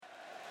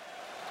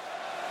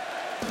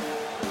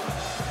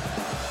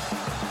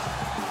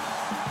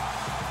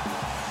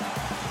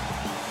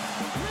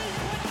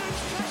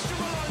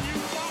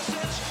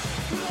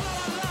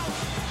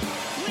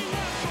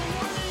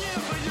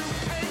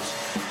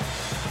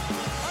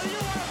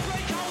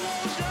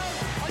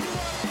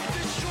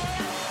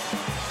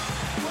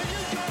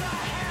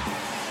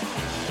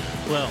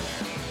Well,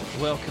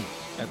 welcome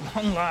at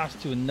long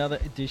last to another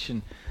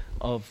edition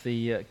of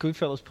the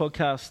Goodfellas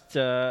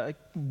Podcast.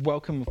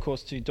 Welcome, of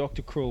course, to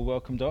Dr. Cruel.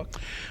 Welcome, Doc.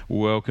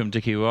 Welcome,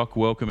 Dickie Rock.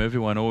 Welcome,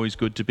 everyone. Always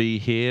good to be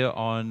here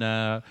on,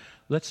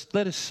 let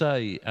us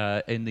say,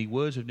 in the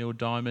words of Neil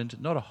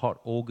Diamond, not a hot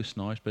August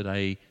night, but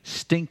a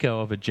stinker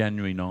of a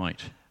January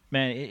night.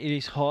 Man, it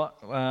is hot,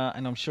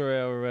 and I'm sure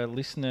our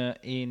listener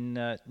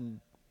in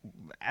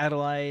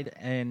Adelaide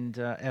and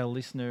our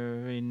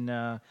listener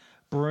in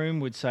Broome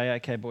would say,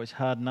 okay, boys,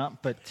 harden up.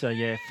 But,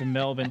 yeah, for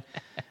Melbourne,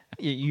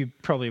 you're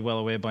probably well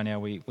aware by now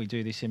we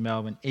do this in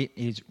Melbourne. It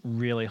is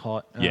really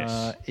hot.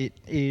 Yes. It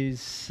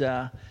is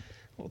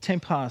 10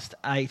 past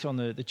 8 on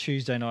the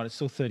Tuesday night. It's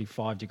still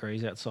 35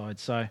 degrees outside.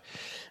 So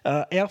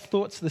our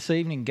thoughts this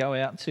evening go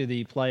out to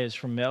the players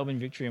from Melbourne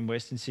Victory and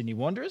Western Sydney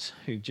Wanderers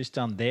who've just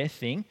done their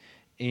thing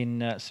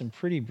in some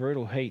pretty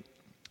brutal heat.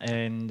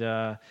 And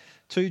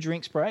 2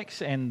 drinks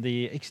breaks and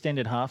the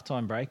extended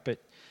halftime break.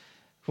 But,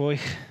 boy...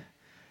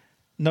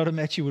 Not a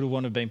match you would have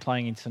wanted to been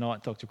playing in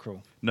tonight, Dr.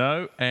 Cruel.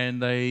 No,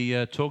 and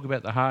they talk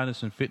about the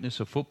hardness and fitness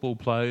of football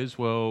players.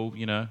 Well,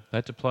 you know, they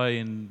had to play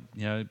in,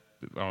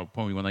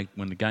 probably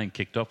when the game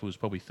kicked off, it was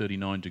probably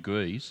 39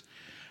 degrees,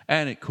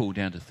 and it cooled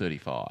down to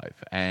 35,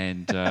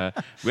 and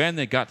ran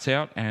their guts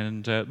out.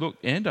 And look,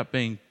 it ended up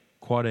being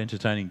quite an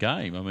entertaining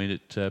game. I mean,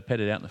 it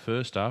petted out in the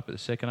first half, but the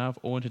second half,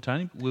 all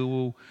entertaining. We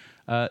will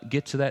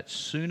get to that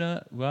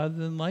sooner rather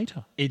than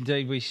later.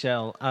 Indeed, we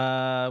shall.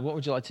 What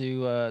would you like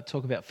to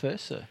talk about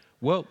first, sir?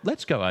 Well,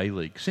 let's go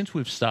A-League. Since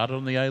we've started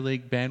on the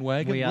A-League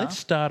bandwagon, let's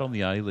start on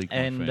the A-League,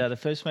 And the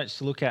first match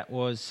to look at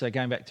was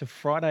going back to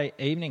Friday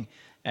evening,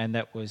 and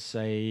that was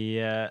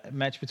a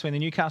match between the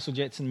Newcastle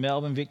Jets and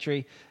Melbourne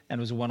Victory, and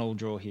it was a 1-1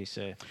 draw here,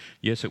 sir.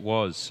 Yes, it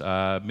was.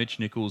 Mitch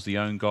Nichols, the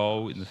own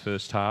goal in the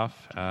first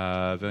half.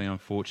 Very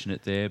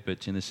unfortunate there,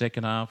 but in the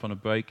second half on a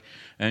break,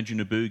 Andrew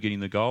Naboo getting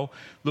the goal.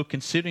 Look,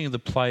 considering the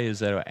players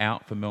that are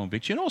out for Melbourne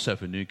Victory, and also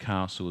for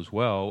Newcastle as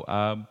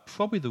well,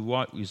 probably the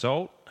right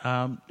result.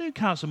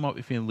 Newcastle might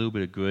be feeling a little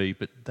bit aggrieved,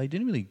 but they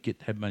didn't really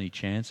have many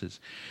chances.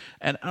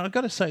 And I've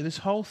got to say, this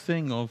whole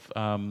thing of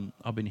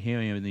I've been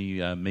hearing in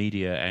the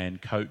media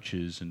and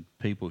coaches and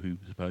people who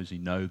supposedly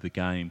know the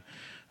game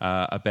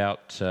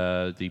about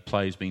the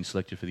players being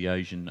selected for the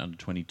Asian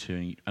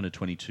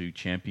under-22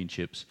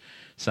 championships,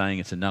 saying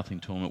it's a nothing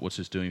tournament, what's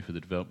this doing for the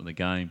development of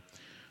the game?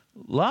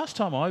 Last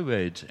time I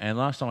read, and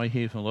last time I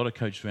hear from a lot of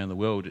coaches around the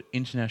world,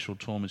 international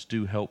tournaments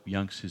do help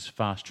youngsters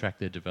fast-track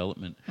their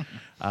development.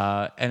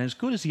 And as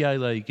good as the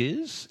A-League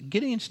is,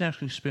 getting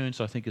international experience,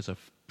 I think, is a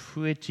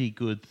pretty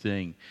good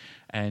thing.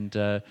 And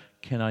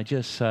can I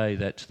just say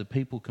that to the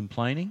people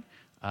complaining,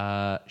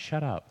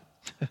 shut up.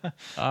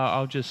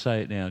 I'll just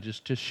say it now.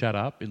 Just shut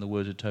up, in the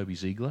words of Toby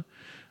Ziegler.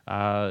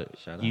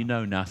 You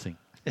know nothing.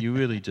 You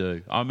really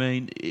do. I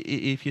mean,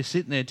 if you're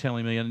sitting there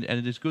telling me, and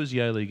as good as the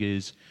A-League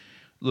is,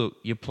 look,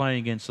 you're playing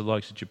against the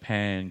likes of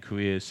Japan,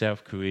 Korea,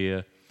 South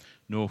Korea,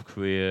 North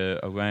Korea,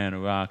 Iran,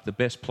 Iraq, the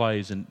best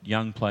players and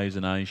young players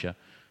in Asia.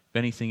 If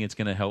anything, it's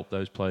going to help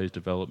those players'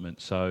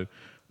 development. So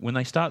when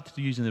they start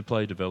using the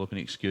player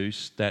development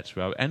excuse, that's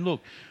right. And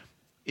look,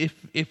 if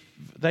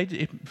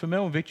for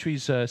Melbourne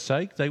Victory's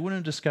sake, they wouldn't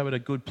have discovered a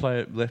good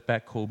player at left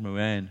back called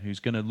Moran, who's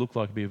going to look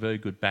like to be a very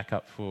good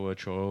backup for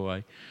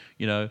Traore.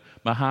 You know,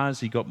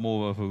 Mahazi got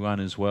more of a run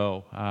as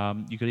well.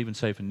 You could even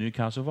say for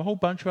Newcastle, a whole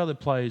bunch of other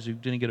players who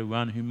didn't get a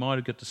run who might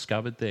have got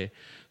discovered there.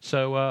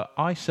 So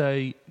I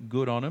say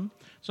good on them.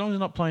 As long as they're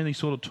not playing these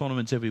sort of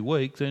tournaments every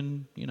week,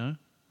 then,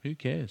 who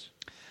cares?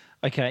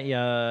 Okay,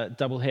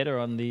 double header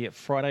on the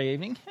Friday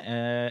evening,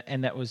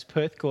 and that was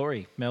Perth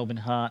Glory, Melbourne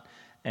Heart,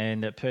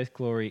 and Perth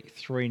Glory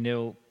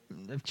 3-0.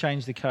 They've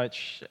changed the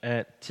coach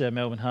at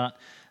Melbourne Heart,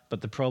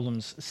 but the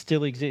problems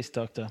still exist,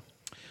 Doctor.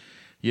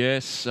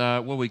 Yes,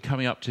 what we're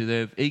coming up to,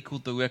 they've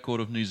equalled the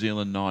record of New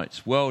Zealand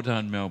Knights. Well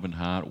done, Melbourne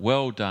Heart.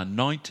 Well done.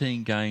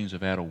 19 games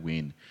without a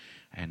win.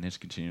 And let's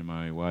continue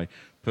my way.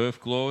 Perth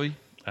Glory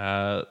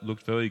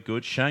looked very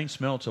good. Shane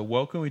Smeltz, a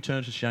welcome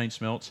return to Shane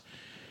Smeltz.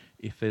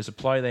 If there's a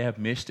play they have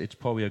missed, it's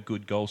probably a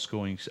good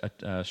goal-scoring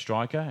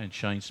striker, and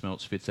Shane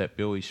Smeltz fits that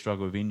bill. He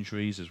struggled with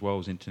injuries as well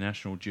as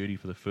international duty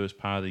for the first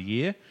part of the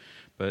year.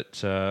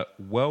 But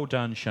well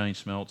done, Shane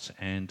Smeltz,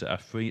 and a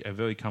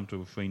very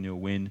comfortable 3-0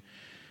 win.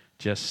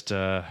 Just,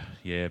 for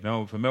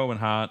Melbourne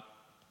Heart,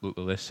 look,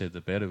 the less said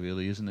the better,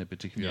 really, isn't it?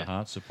 Particularly a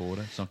Heart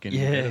supporter. It's not getting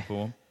any better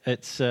for them.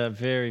 It's a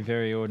very,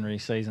 very ordinary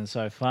season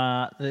so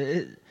far.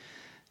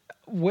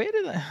 Where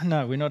do they...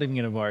 No, we're not even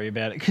going to worry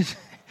about it, because...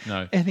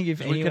 No, I think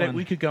if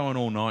we could go on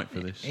all night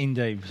for this.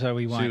 Indeed, so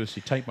we won't.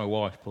 Seriously, take my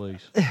wife,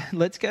 please.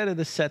 Let's go to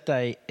the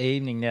Saturday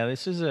evening now.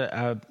 This is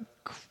a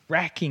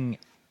cracking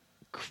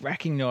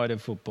night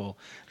of football.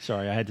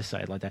 Sorry, I had to say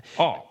it like that.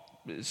 Oh,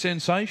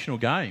 sensational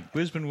game.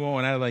 Brisbane Roar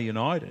and Adelaide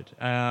United.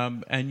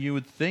 And you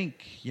would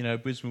think,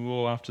 Brisbane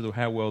Roar after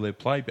how well they've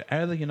played, but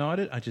Adelaide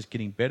United are just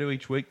getting better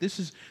each week. This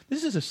is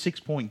a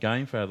 6-point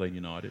game for Adelaide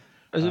United.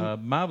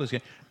 Marvellous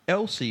game.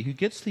 Elsie, who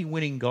gets the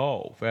winning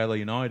goal for Adelaide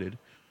United,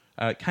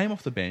 came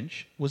off the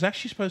bench, was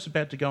actually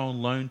about to go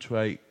on loan to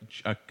a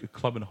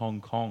club in Hong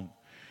Kong.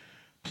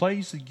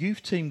 Plays the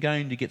youth team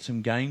game to get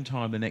some game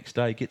time the next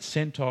day, gets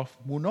sent off,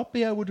 will not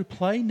be able to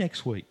play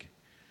next week.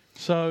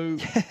 So,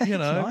 It's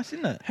nice,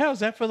 isn't it? How's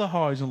that for the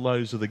highs and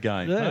lows of the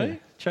game? Yeah, eh?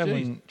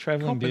 travelling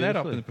beautifully. That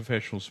up in the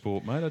professional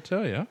sport, mate, I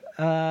tell you.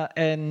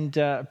 And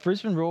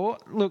Brisbane Roar,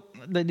 look,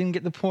 they didn't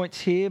get the points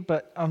here,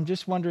 but I'm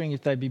just wondering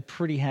if they'd be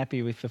pretty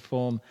happy with the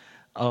form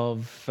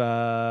of,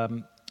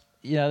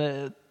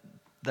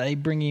 they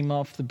bring him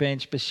off the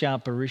bench,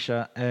 Bashar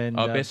Barisha. And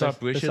Bashar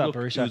Barisha, look,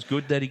 it was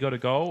good that he got a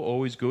goal,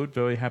 always good,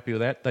 very happy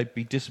with that. They'd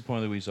be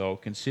disappointed with the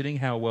result. Considering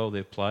how well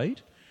they've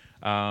played,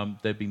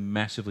 they'd be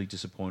massively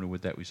disappointed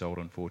with that result,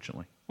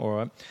 unfortunately. All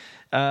right.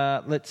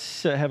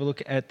 Let's have a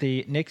look at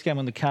the next game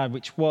on the card,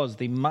 which was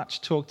the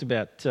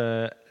much-talked-about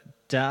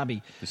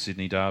derby. The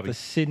Sydney Derby. The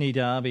Sydney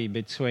Derby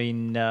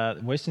between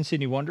Western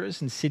Sydney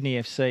Wanderers and Sydney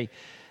FC.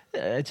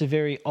 It's a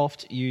very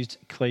oft-used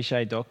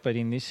cliche, Doc, but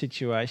in this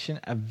situation,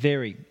 a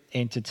very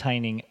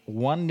entertaining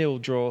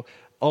 1-0 draw.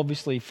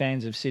 Obviously,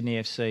 fans of Sydney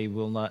FC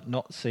will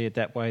not see it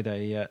that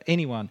way.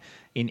 Anyone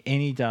in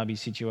any derby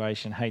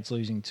situation hates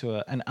losing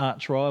to an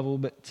arch rival,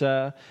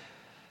 but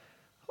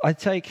I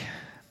take...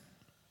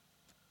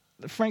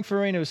 Frank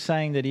Farina was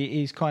saying that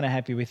he's kind of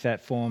happy with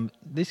that form.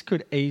 This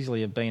could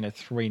easily have been a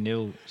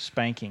 3-0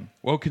 spanking.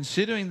 Well,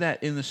 considering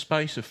that in the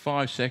space of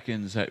 5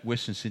 seconds that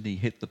Western Sydney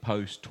hit the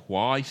post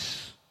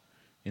twice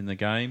in the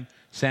game,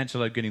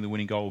 Sancelo getting the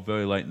winning goal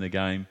very late in the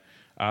game,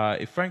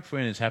 if Frank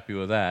Farina is happy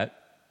with that,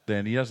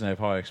 then he doesn't have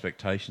high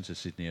expectations of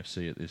Sydney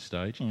FC at this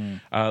stage.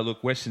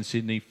 Look, Western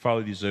Sydney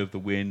fully deserved the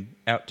win,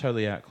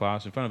 totally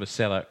outclassed, in front of a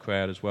sellout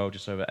crowd as well,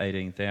 just over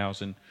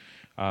 18,000.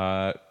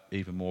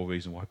 Even more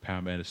reason why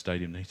Parramatta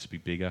Stadium needs to be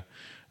bigger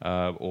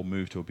or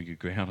move to a bigger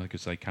ground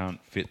because they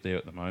can't fit there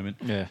at the moment.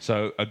 Yeah.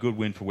 So a good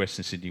win for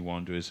Western Sydney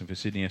Wanderers and for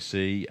Sydney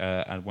FC,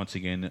 and once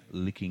again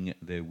licking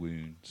their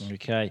wounds.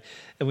 Okay,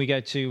 and we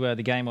go to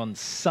the game on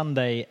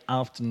Sunday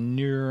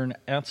afternoon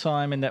our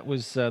time, and that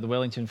was the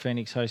Wellington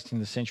Phoenix hosting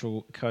the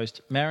Central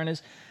Coast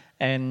Mariners.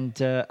 And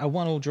a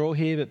 1-1 draw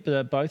here,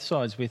 but both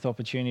sides with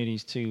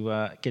opportunities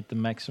to get the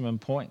maximum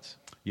points.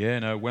 Yeah,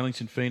 no,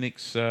 Wellington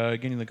Phoenix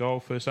getting the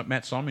goal first up.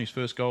 Matt Simon, his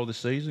first goal of the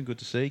season, good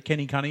to see.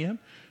 Kenny Cunningham,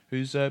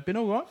 who's been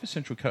all right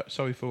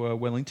for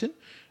Wellington.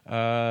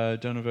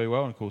 Done very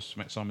well. And, of course,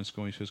 Matt Simon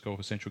scoring his first goal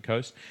for Central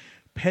Coast.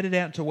 Headed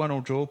out to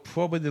 1-1 draw,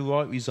 probably the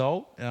right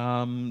result.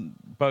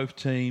 Both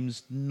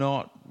teams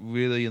not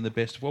really in the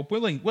best. Well,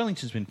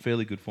 Wellington's been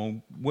fairly good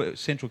form.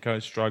 Central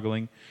Coast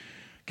struggling.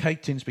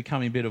 Cape Town's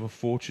becoming a bit of a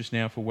fortress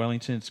now for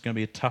Wellington. It's going to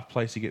be a tough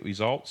place to get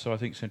results. So I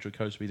think Central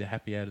Coast will be the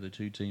happy out of the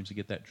two teams to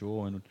get that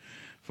draw. And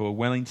for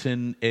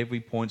Wellington,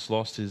 every point's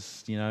lost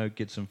is,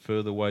 gets them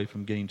further away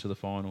from getting to the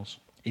finals.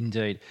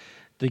 Indeed.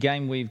 The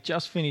game we've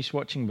just finished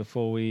watching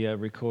before we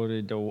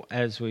recorded, or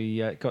as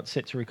we got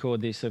set to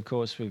record this, of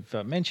course, we've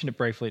mentioned it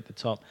briefly at the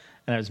top,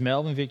 and it was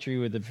Melbourne victory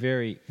with a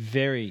very,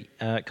 very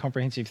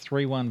comprehensive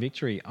 3-1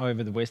 victory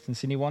over the Western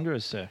Sydney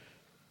Wanderers, sir.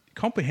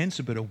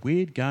 Comprehensive, but a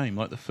weird game.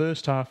 Like the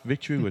first half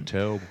victory were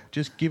terrible.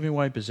 Just giving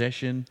away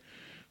possession.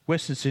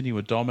 Western Sydney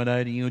were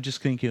dominating. You were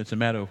just thinking it's a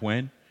matter of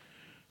when.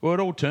 Well,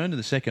 it all turned to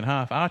the second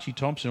half. Archie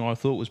Thompson, I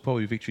thought, was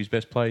probably Victory's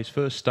best player. His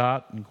first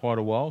start in quite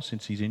a while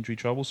since his injury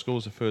trouble.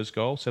 Scores the first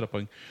goal.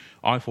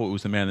 I thought it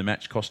was the man of the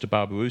match, Costa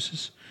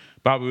Barbarouses.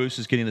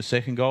 Barbarouses getting the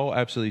second goal.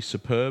 Absolutely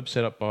superb.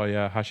 Set up by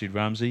Hashid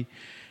Ramsey.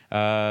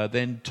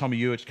 Then Tommy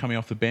Ewart coming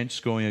off the bench,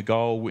 scoring a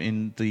goal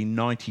in the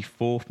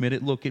 94th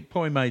minute. Look, it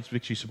probably made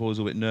Victory supporters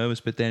a little bit nervous,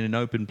 but then in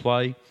open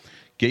play,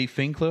 Guy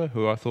Finkler,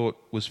 who I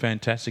thought was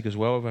fantastic as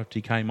well after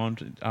he came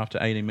on after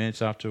 18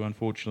 minutes after,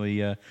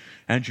 unfortunately,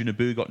 Andrew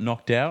Naboo got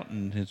knocked out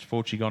and has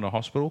fortunately gone to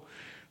hospital.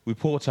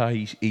 Reports are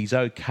he's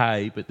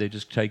okay, but they're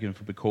just taking him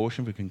for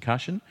precaution for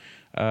concussion,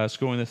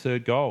 scoring the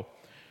third goal.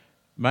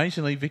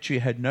 Amazingly, Victory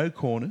had no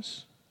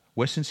corners.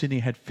 Western Sydney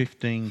had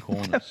 15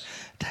 corners.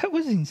 That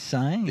was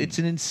insane. It's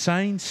an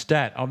insane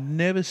stat. I've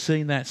never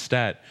seen that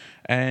stat.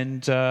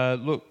 And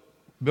look,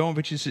 Melbourne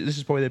Victory, this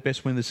is probably their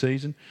best win of the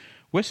season.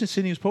 Western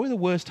Sydney was probably the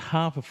worst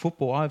half of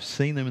football I've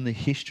seen them in the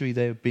history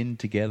they've been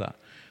together.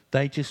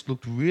 They just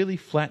looked really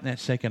flat in that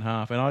second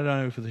half. And I don't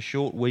know if the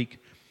short week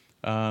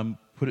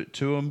put it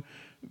to them.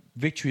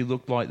 Victory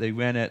looked like they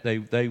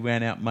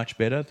ran out much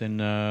better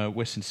than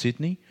Western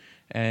Sydney.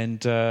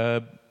 And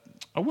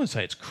I wouldn't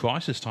say it's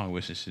crisis time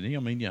with Western Sydney. I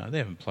mean, they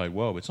haven't played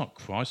well, but it's not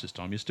crisis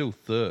time. You're still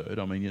third.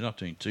 I mean, you're not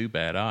doing too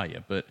bad, are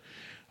you? But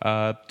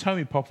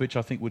Tomi Popovic,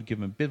 I think, would give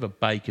him a bit of a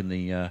bake in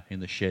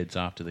the sheds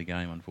after the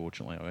game,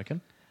 unfortunately, I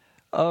reckon.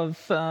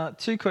 I've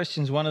two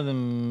questions, one of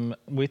them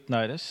with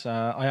notice.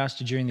 I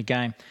asked you during the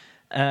game.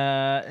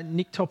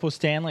 Nick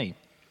Topor-Stanley.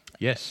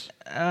 Yes.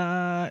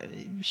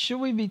 Should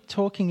we be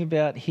talking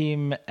about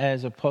him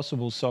as a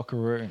possible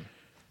Socceroo?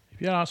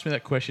 If you had asked me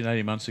that question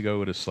 18 months ago, I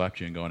would have slapped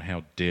you and gone,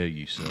 how dare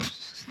you, sir?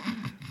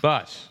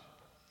 But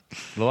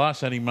the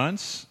last 18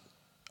 months,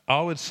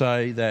 I would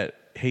say that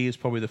he is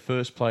probably the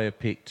first player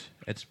picked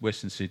at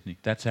Western Sydney.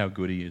 That's how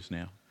good he is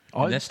now.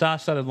 And that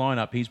star-studded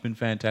lineup, he's been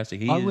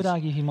fantastic. I would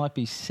argue he might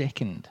be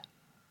second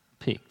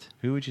picked.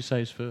 Who would you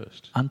say is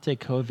first? Ante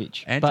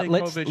Kovic. Ante But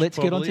Kovic let's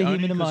get onto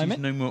him in a moment. He's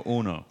numero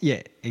uno.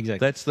 Yeah,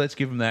 exactly. Let's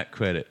give him that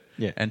credit.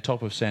 Yeah. And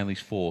top of Stanley's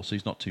 4, so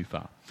he's not too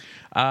far.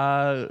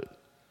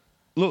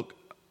 Look,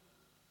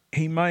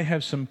 he may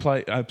have some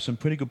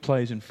pretty good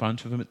players in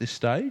front of him at this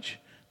stage.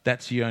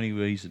 That's the only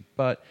reason.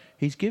 But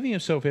he's giving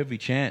himself every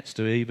chance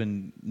to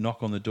even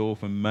knock on the door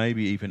for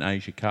maybe even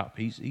Asia Cup.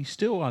 He's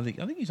still, I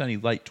think he's only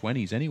late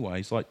 20s anyway.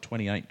 He's like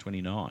 28,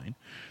 29.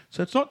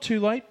 So it's not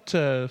too late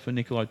for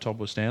Nikolai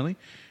Topor-Stanley.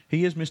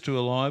 He is Mr.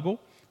 Reliable.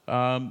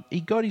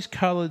 He got his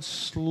colours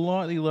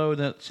slightly lower in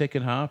that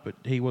second half, but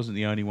he wasn't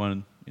the only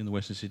one in the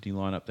Western Sydney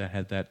lineup that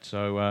had that.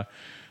 So,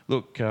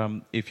 look,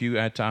 if you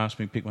had to ask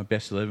me to pick my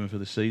best 11 for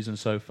the season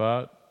so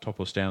far,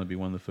 Topor-Stanley would be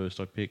one of the first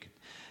I'd pick.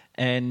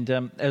 And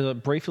as I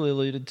briefly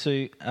alluded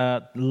to,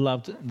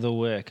 loved the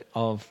work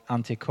of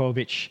Ante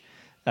Kovic,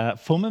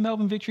 former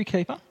Melbourne Victory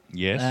keeper.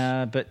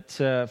 Yes.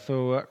 But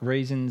for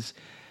reasons,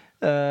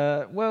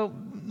 no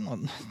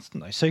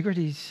secret,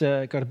 he's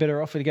got a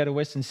better offer to go to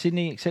Western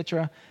Sydney,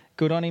 etc.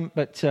 Good on him,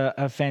 but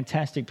a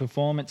fantastic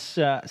performance.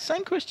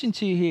 Same question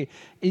to you here.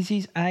 Is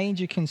his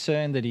age a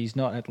concern that he's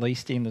not at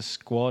least in the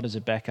squad as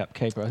a backup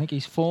keeper? I think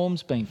his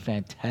form's been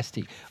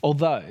fantastic.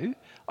 Although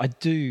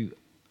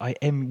I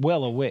am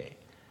well aware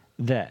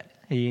that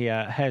he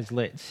has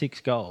let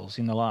 6 goals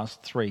in the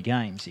last 3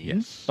 games in,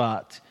 yes.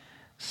 But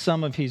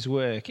some of his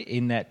work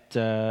in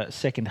that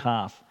second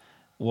half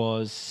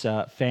was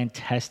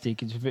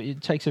fantastic.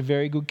 It takes a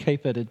very good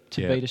keeper to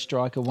beat a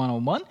striker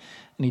one-on-one,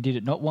 and he did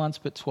it not once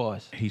but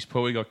twice. He's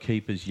probably got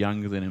keepers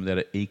younger than him that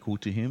are equal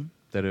to him,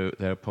 that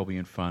are probably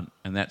in front,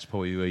 and that's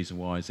probably the reason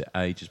why his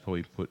age is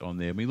probably put on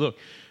there. I mean, look,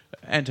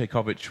 Ante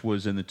Kovic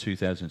was in the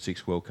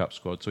 2006 World Cup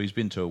squad, so he's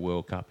been to a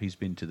World Cup, he's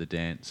been to the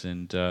dance,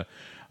 and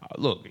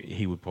look,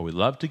 he would probably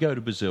love to go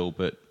to Brazil,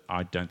 but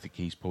I don't think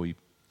he's probably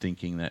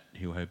thinking that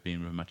he'll have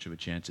been much of a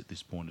chance at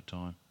this point of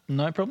time.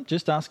 No problem.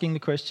 Just asking the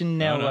question.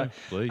 Now,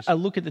 please. A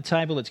look at the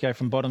table. Let's go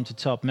from bottom to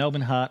top.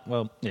 Melbourne Heart,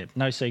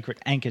 no secret,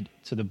 anchored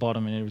to the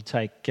bottom, and it would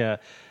take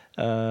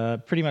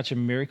pretty much a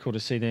miracle to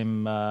see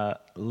them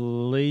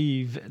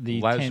leave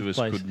the 10th place. Lazarus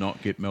could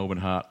not get Melbourne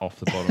Heart off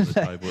the bottom of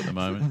the table at the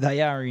moment.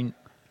 They are in 10th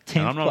place.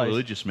 And I'm not a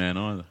religious man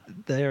either.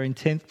 They are in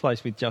 10th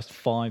place with just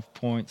 5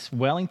 points.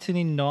 Wellington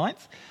in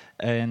 9th.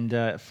 And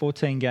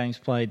 14 games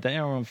played. They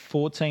are on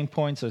 14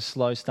 points, a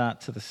slow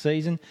start to the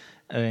season.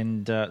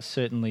 And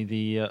certainly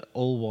the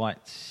All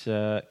Whites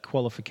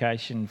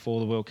qualification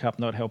for the World Cup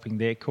not helping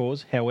their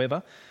cause.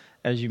 However,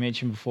 as you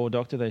mentioned before,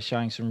 Doctor, they're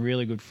showing some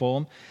really good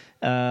form.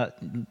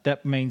 That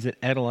means that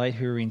Adelaide,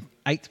 who are in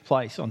 8th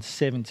place on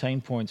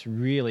 17 points,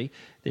 really,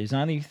 there's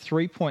only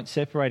 3 points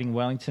separating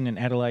Wellington and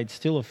Adelaide,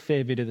 still a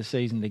fair bit of the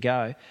season to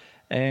go.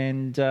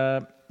 And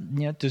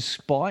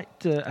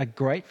despite a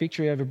great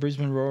victory over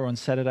Brisbane Roar on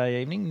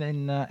Saturday evening,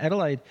 then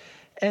Adelaide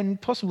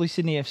and possibly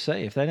Sydney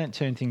FC, if they don't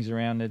turn things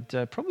around,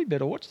 they'd probably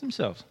better watch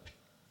themselves.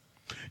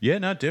 Yeah,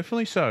 no,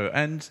 definitely so.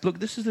 And look,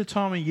 this is the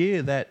time of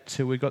year that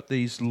we've got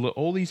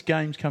all these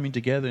games coming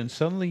together, and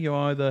suddenly you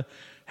either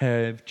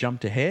have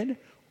jumped ahead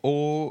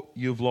or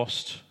you've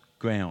lost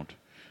ground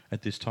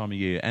at this time of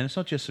year. And it's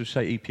not just,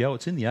 say, EPL,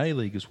 it's in the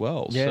A-League as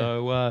well. Yeah.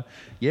 So,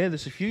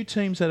 there's a few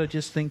teams that are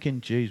just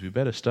thinking, geez, we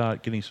better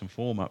start getting some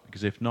form up,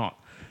 because if not,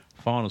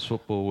 finals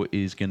football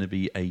is going to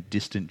be a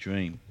distant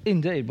dream.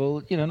 Indeed.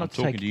 Well, I'm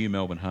talking to you,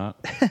 Melbourne Heart.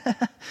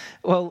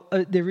 Well,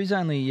 there is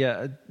only,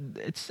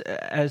 it's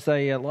as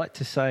they like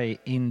to say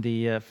in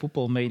the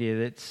football media,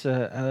 it's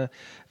a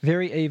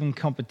very even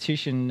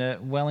competition.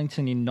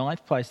 Wellington in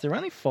 9th place. They're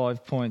only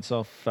 5 points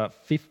off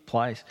 5th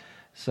place.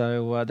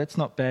 So that's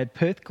not bad.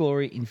 Perth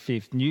Glory in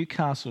 5th,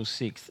 Newcastle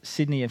 6th,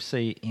 Sydney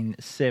FC in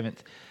 7th.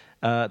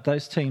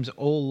 Those teams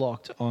all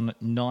locked on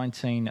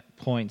 19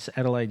 points.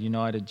 Adelaide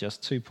United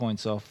just 2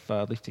 points off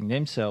lifting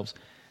themselves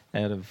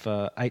out of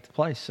 8th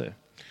place, sir.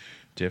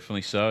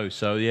 Definitely so.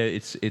 So, yeah,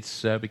 it's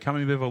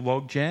becoming a bit of a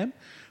log jam,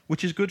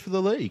 which is good for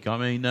the league. I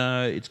mean,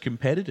 it's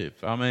competitive.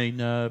 I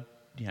mean,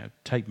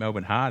 take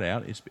Melbourne Heart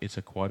out, it's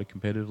quite a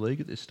competitive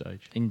league at this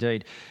stage.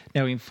 Indeed.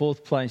 Now, in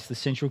 4th place, the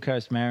Central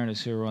Coast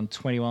Mariners, who are on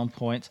 21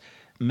 points.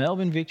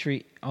 Melbourne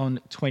Victory on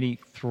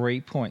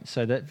 23 points.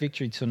 So that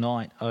victory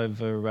tonight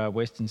over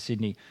Western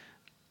Sydney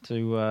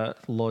to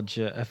lodge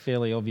a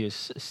fairly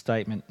obvious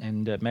statement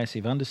and a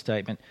massive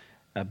understatement,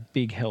 a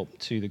big help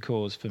to the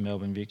cause for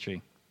Melbourne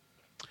Victory.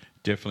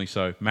 Definitely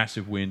so.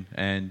 Massive win.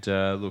 And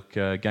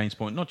gains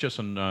point not just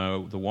on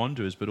the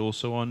Wanderers, but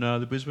also on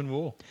the Brisbane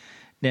Roar.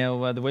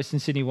 Now, the Western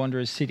Sydney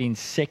Wanderers sit in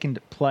 2nd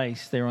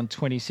place. They're on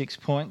 26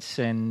 points,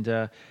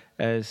 and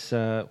as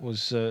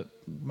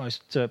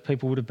most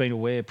people would have been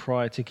aware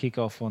prior to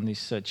kick-off on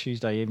this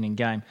Tuesday evening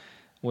game,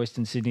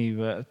 Western Sydney,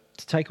 to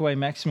take away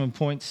maximum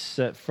points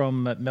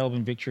from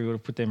Melbourne Victory, would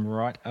have put them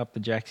right up the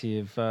jacksie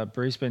of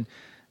Brisbane.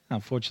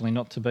 Unfortunately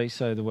not to be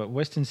so. The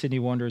Western Sydney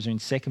Wanderers are in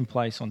second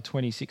place on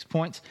 26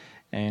 points,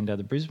 and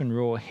the Brisbane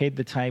Roar head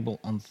the table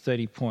on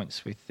 30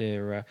 points, with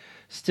their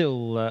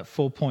still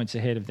 4 points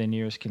ahead of their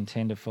nearest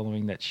contender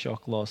following that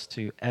shock loss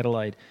to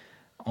Adelaide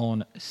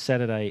on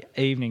Saturday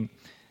evening.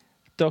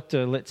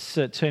 Doctor, let's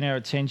turn our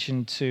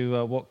attention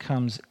to what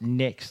comes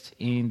next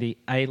in the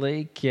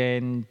A-League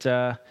and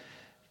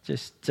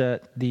just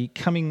the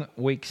coming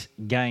week's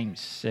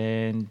games.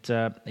 And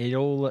it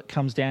all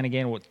comes down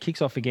again, or it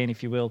kicks off again,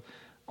 if you will,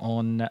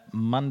 on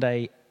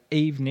Monday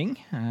evening.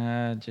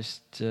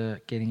 Just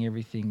getting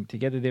everything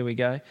together. There we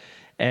go.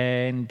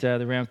 And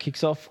the round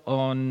kicks off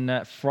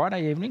on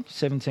Friday evening,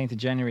 17th of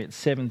January at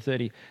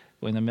 7:30,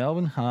 when the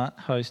Melbourne Heart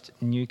host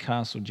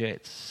Newcastle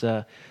Jets.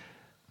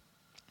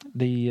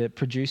 The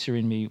producer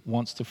in me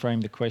wants to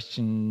frame the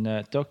question,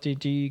 Doctor,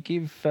 do you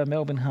give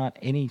Melbourne Heart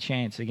any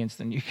chance against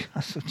the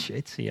Newcastle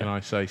Jets here? Can I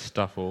say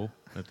stuff all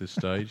at this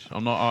stage? I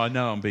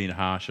know I'm being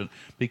harsh,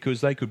 because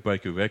they could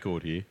break a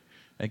record here.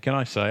 And can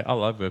I say, I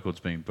love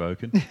records being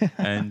broken,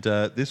 and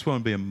this one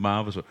would be a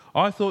marvellous one.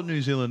 I thought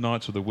New Zealand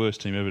Knights were the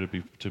worst team ever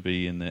to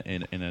be in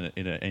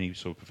any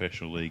sort of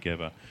professional league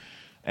ever.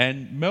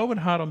 And Melbourne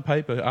Heart on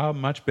paper are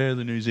much better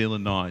than New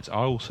Zealand Knights.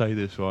 I will say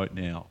this right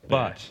now.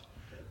 But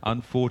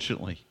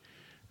unfortunately,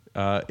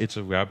 it's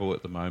a rabble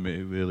at the moment.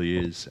 It really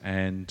is.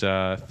 And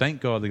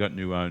thank God they got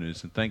new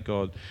owners. And thank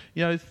God,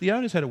 if the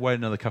owners had to wait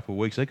another couple of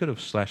weeks, they could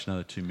have slashed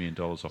another $2 million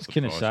off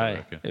the price. I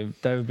reckon.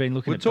 They've been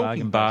looking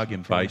at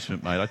bargain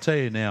basement, mate. I tell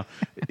you now,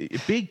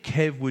 Big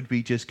Kev would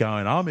be just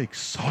going, I'm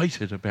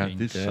excited about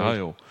this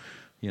sale.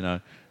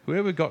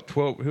 Whoever got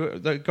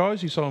the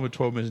guys who sold them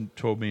for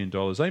 $12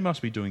 million, they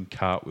must be doing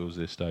cartwheels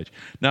this stage.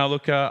 Now,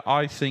 look,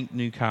 I think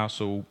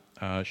Newcastle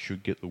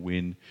should get the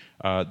win.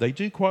 They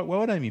do quite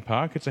well at Amy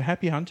Park. It's a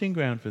happy hunting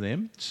ground for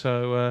them.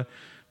 So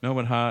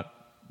Melbourne Heart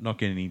not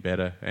getting any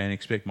better, and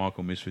expect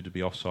Michael Misford to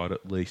be offside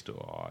at least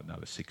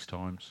another 6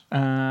 times.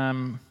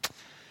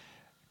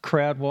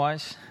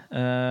 Crowd-wise,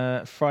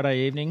 Friday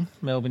evening,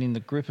 Melbourne in the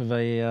grip of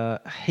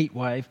a heat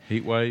wave.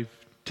 Heat wave.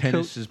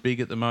 Tennis is big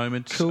at the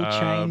moment. Cool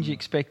change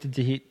expected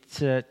to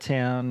hit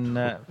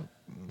town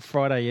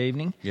Friday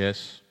evening.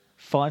 Yes.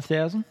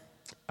 5,000?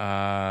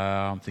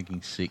 I'm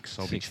thinking 6.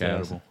 I'll 6, be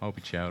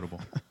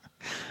charitable.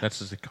 That's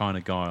just the kind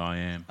of guy I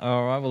am.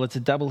 All right, well, it's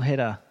a double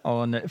header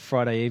on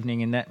Friday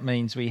evening, and that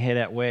means we head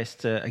out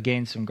west.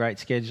 Again, some great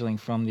scheduling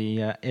from the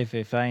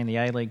FFA and the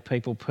A-League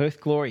people. Perth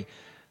Glory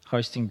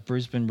hosting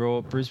Brisbane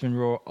Roar. Brisbane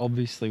Roar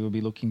obviously will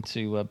be looking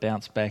to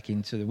bounce back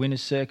into the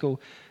winner's circle.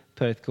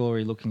 Perth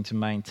Glory looking to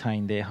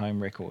maintain their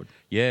home record.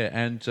 Yeah,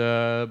 and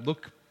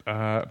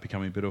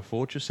becoming a bit of a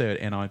fortress there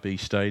at NIB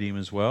Stadium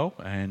as well,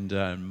 and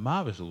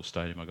marvellous little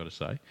stadium, I've got to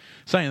say.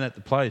 Saying that,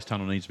 the players'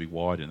 tunnel needs to be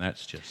wide, and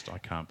that's just, I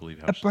can't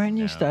believe how a brand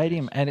new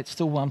stadium, and it's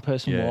still one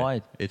person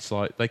wide. It's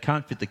like they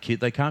can't fit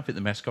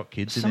the mascot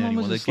kids in there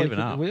anymore. They've given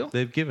up.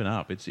 They've given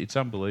up. It's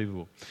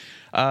unbelievable.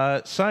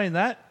 Saying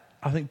that,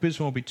 I think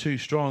Brisbane will be too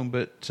strong,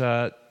 but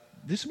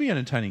this will be an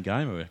entertaining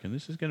game, I reckon.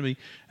 This is going to be,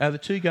 out of the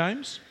 2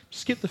 games,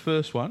 skip the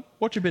first one,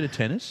 watch a bit of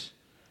tennis,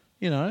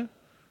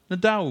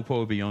 Nadal will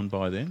probably be on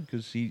by then,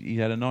 because he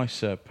had a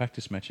nice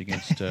practice match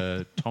against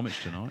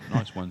Tomic tonight.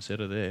 Nice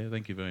one-setter there.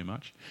 Thank you very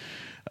much.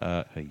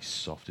 He's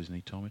soft, isn't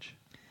he, Tomic?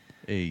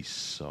 He's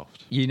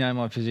soft. You know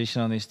my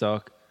position on this,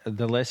 Doc.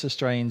 The less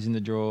Australians in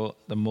the draw,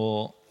 the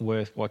more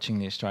worth watching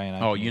the Australian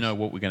Open. Oh, you know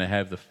what we're going to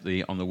have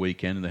on the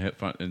weekend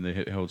in the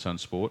Herald Sun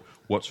Sport?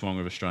 What's wrong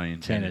with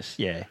Australian tennis?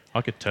 Yeah.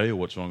 I could tell you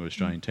what's wrong with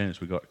Australian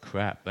tennis. We got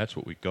crap. That's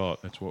what we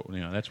got.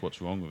 That's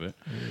what's wrong with it.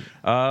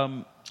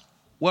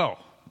 Well,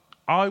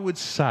 I would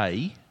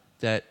say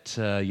that,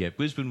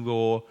 Brisbane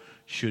Roar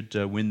should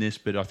win this,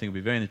 but I think it'll be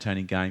a very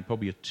entertaining game,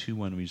 probably a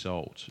 2-1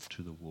 result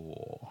to the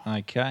Roar.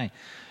 Okay.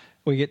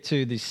 We get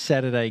to the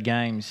Saturday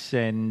games,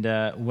 and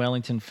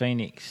Wellington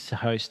Phoenix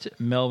host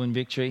Melbourne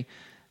Victory.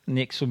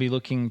 Next will be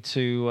looking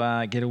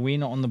to get a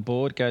win on the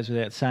board, goes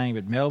without saying,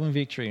 but Melbourne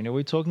Victory, we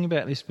were talking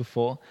about this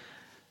before,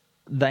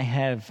 they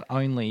have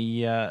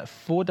only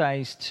 4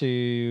 days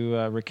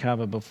to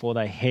recover before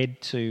they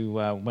head to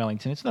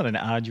Wellington. It's not an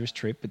arduous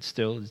trip, but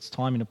still, it's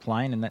time in a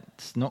plane, and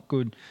that's not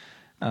good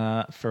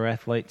for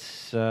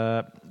athletes,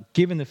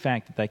 given the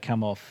fact that they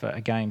come off a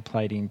game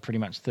played in pretty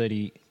much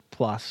 30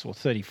 plus or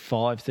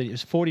 35. It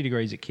was 40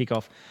 degrees at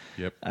kickoff.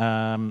 Yep.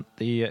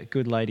 The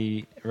good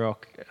lady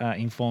Rock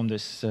informed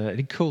us it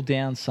had cooled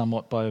down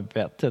somewhat by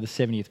about the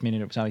 70th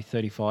minute. It was only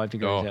 35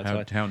 degrees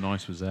outside. How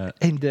nice was that?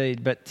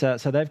 Indeed. But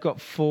so they've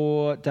got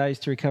 4 days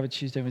to recover.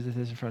 Tuesday, Wednesday,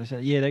 Thursday, Friday,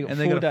 Saturday. Yeah, they've got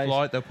 4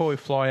 days. They'll probably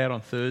fly out on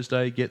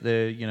Thursday, get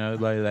there,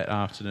 later that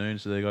afternoon.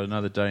 So they've got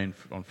another day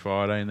on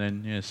Friday, and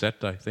then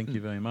Saturday. Thank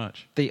you very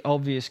much. The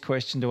obvious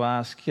question to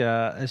ask,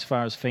 as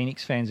far as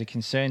Phoenix fans are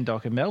concerned,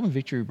 Doc, are Melbourne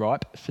Victory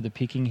ripe for the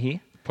picking here?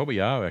 Probably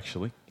are,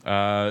 actually.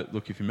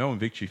 Look, if you're Melbourne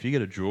Victory, if you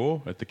get a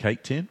draw at the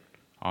Cake Tin,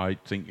 I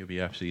think you'll be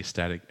absolutely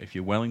ecstatic. If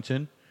you're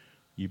Wellington,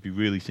 you'd be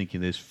really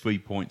thinking there's 3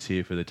 points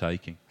here for the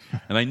taking.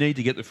 And they need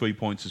to get the 3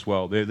 points as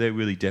well. They're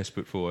really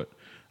desperate for it.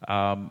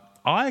 I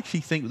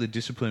actually think with the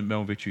discipline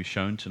Melbourne Victory has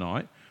shown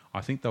tonight, I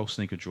think they'll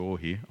sneak a draw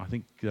here. I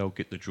think they'll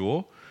get the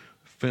draw.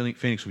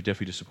 Phoenix will be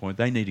definitely disappointed.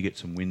 They need to get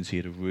some wins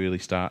here to really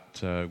start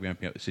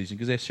ramping up the season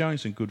because they're showing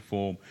some good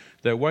form.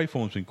 Their away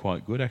form's been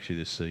quite good actually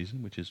this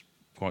season, which is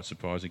quite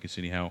surprising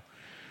considering how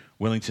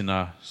Wellington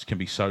can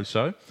be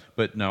so-so.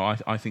 But no,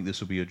 I think this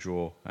will be a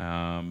draw.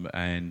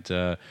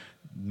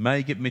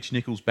 May get Mitch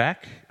Nichols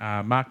back.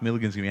 Mark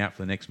Milligan's going to be out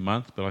for the next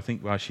month, but I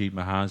think Rashid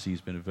Mahazi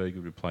has been a very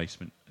good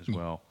replacement as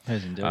well.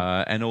 Has indeed.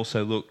 And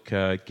also, look,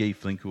 Guy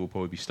Flinker will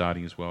probably be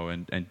starting as well.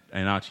 And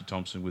Archie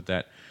Thompson with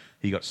that,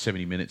 he got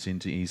 70 minutes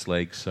into his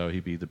legs, so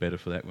he'd be the better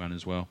for that run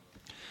as well.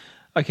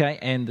 Okay,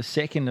 and the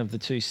second of the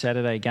two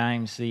Saturday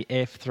games, the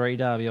F3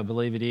 Derby, I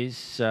believe it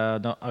is,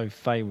 not au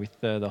fait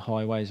with the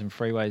highways and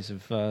freeways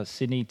of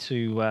Sydney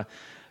to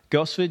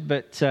Gosford,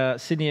 but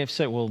Sydney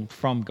FC, well,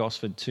 from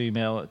Gosford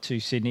to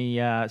Sydney,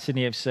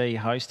 Sydney FC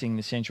hosting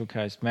the Central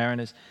Coast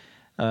Mariners,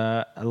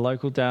 a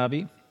local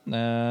derby.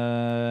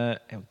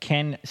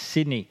 Can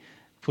Sydney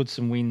put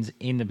some wins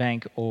in the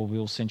bank, or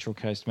will Central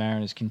Coast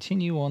Mariners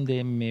continue on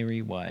their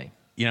merry way?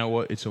 You know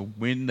what? It's a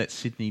win that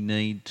Sydney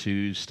need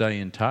to stay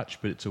in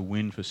touch, but it's a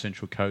win for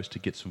Central Coast to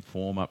get some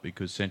form up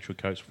because Central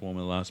Coast form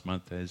in the last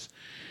month has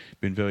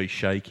been very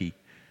shaky.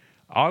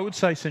 I would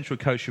say Central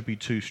Coast should be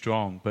too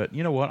strong, but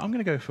you know what? I'm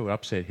going to go for an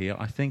upset here.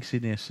 I think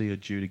Sydney FC are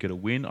due to get a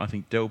win. I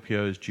think Del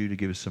Piero is due to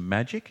give us some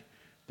magic.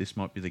 This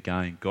might be the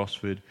game.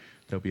 Gosford,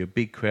 there'll be a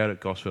big crowd at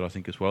Gosford, I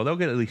think, as well. They'll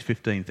get at least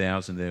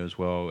 15,000 there as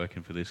well, I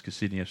reckon, for this, because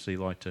Sydney FC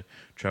like to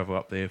travel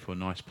up there for a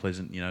nice,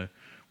 pleasant,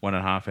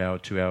 1.5 hour,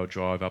 2 hour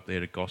drive up there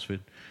to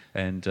Gosford,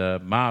 and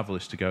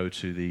marvellous to go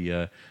to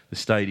the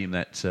stadium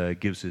that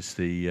gives us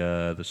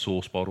the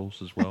sauce bottles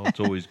as well.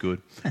 It's always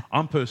good.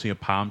 I'm personally a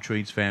palm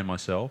trees fan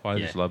myself. I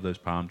just love those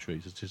palm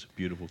trees. It's just a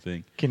beautiful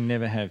thing. Can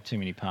never have too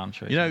many palm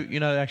trees. You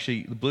know,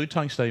 actually, the Blue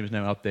Tongue Stadium is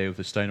now up there with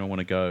the stadium I want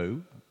to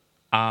go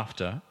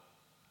after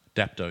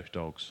Dapto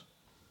Dogs.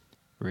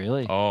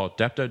 Really? Oh,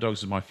 Dapto Dogs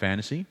is my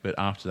fantasy, but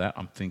after that,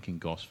 I'm thinking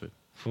Gosford.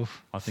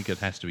 Oof. I think it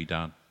has to be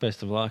done.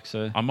 Best of luck,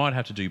 sir. I might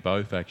have to do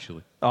both,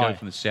 actually. Go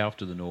from the south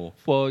to the north.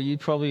 Well, you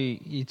go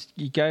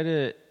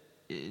to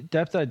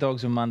Dapto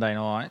Dogs on Monday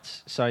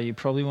nights, so you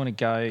probably want to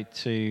go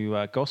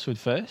to Gosford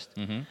first,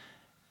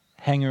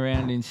 hang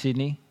around in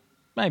Sydney,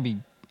 maybe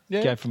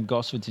go from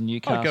Gosford to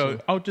Newcastle.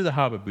 I'll do the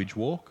Harbour Bridge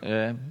walk.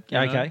 Yeah.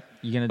 Okay.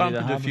 You're going to do the Bump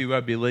into Harbour. a few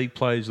rugby league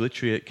players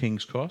literally at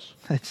King's Cross.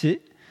 That's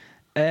it.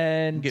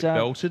 And get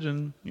belted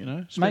and,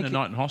 spend a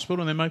night in hospital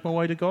and then make my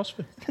way to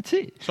Gosford. That's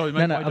it. Sorry,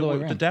 make my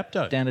way to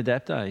Dapto. Down to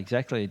Dapto,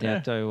 exactly.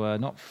 Dapto,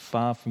 not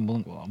far from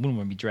Wollongong. Well, I wouldn't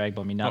want to be dragged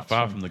by me nuts. Not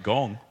far from the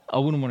Gong. I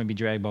wouldn't want to be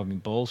dragged by me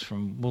balls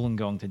from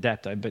Wollongong to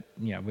Dapto, but,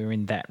 we're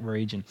in that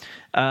region.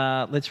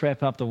 Let's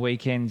wrap up the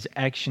weekend's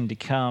action to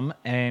come.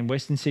 And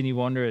Western Sydney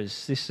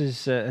Wanderers, this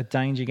is a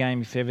danger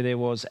game if ever there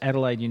was.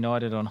 Adelaide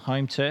United on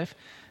home turf,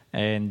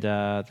 and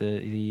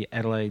the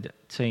Adelaide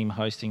team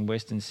hosting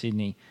Western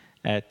Sydney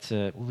at,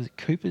 was it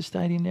Cooper's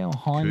Stadium now, or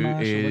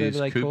Hindmarsh, or whatever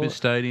they call it? Cooper's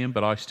Stadium,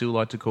 but I still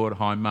like to call it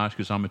Hindmarsh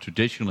because I'm a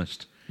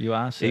traditionalist. You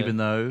are, sir. Even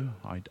though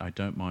I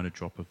don't mind a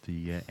drop of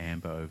the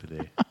amber over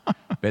there.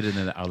 Better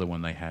than the other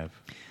one they have.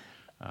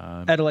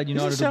 Adelaide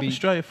United Isn't South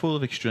Australia full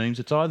of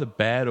extremes? It's either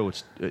bad or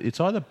it's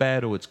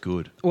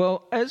good.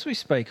 Well, as we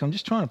speak, I'm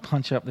just trying to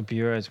punch up the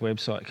Bureau's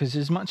website because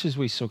as much as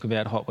we talk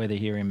about hot weather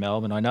here in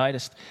Melbourne, I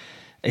noticed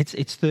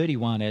it's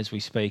 31 as we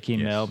speak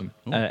in Melbourne.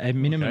 At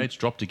minimum, it's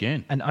dropped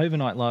again. An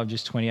overnight low of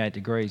just 28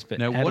 degrees. But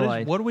now,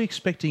 Adelaide, what are we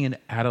expecting in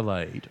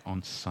Adelaide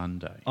on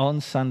Sunday?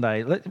 On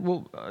Sunday,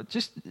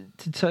 just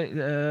to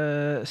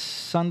take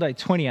Sunday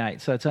 28,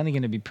 so it's only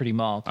going to be pretty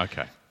mild.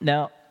 Okay.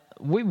 Now,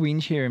 we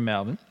whinge here in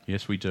Melbourne.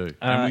 Yes, we do.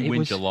 And we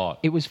whinge a lot.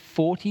 It was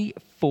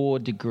 44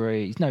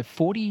 degrees. No,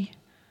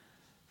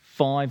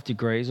 45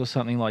 degrees or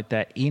something like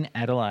that in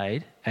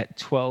Adelaide at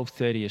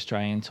 12:30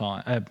 Australian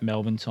time,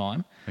 Melbourne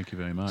time. Thank you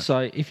very much.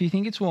 So if you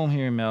think it's warm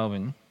here in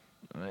Melbourne,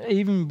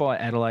 even by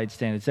Adelaide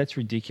standards, that's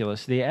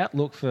ridiculous. The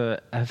outlook for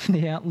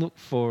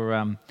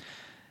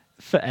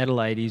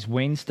Adelaide is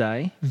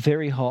Wednesday,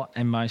 very hot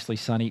and mostly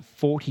sunny,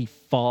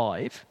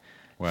 45.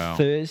 Wow.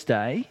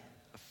 Thursday,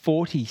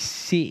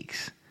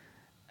 46.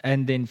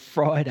 And then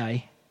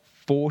Friday,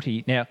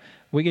 40. Now,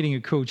 we're getting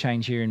a cool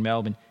change here in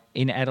Melbourne.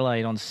 In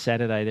Adelaide on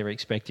Saturday, they're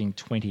expecting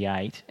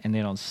 28. And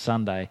then on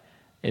Sunday,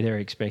 they're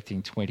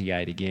expecting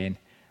 28 again.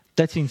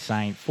 That's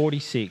insane.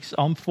 46.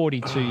 I'm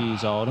 42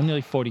 years old. I'm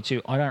nearly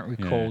 42. I don't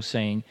recall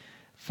seeing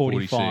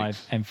 45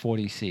 46. and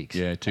 46.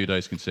 Yeah, 2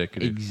 days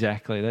consecutive.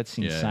 Exactly. That's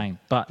insane.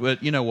 Yeah.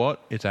 But you know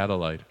what? It's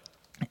Adelaide.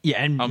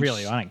 Yeah, and I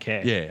don't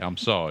care. Yeah, I'm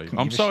sorry.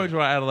 I'm sorry to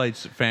our Adelaide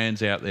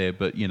fans out there,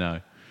 but,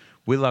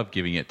 we love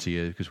giving it to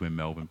you because we're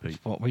Melbourne people.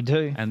 That's what we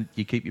do. And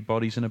you keep your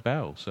bodies in a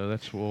barrel. So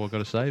that's all I've got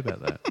to say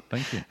about that.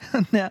 Thank you.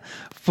 Now,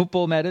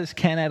 football matters.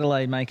 Can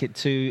Adelaide make it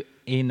two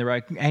in the row?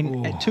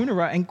 And 2 in a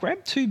row and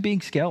grab 2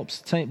 big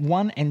scalps.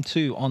 1 and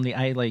 2 on the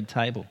A-League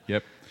table.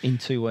 Yep. In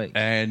 2 weeks.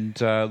 And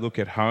look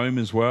at home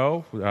as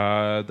well.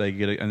 They'll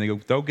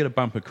get a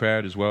bumper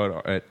crowd as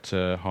well at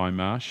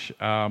Hindmarsh.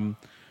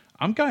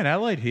 I'm going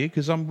Adelaide here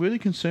because I'm really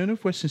concerned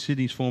with Western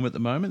Sydney's form at the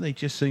moment. They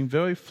just seem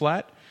very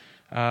flat.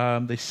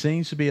 There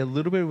seems to be a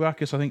little bit of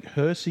ruckus. I think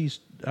Hersey's.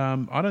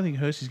 I don't think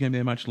Hersey's going to be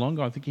there much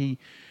longer. I think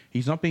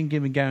He's not been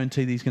given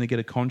guarantee that he's going to get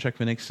a contract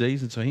for next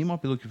season, so he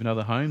might be looking for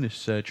another home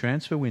this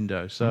transfer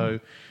window. So,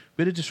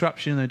 bit of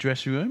disruption in the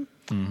dressing room,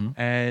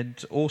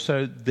 and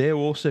also they're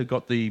also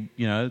got the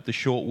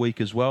short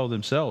week as well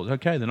themselves.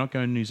 Okay, they're not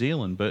going to New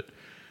Zealand, but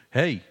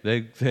hey,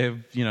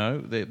 they've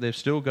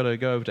still got to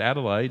go over to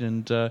Adelaide,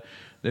 and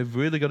they've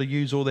really got to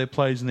use all their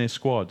players in their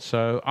squad.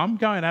 So I'm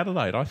going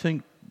Adelaide. I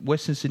think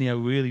Western Sydney are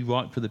really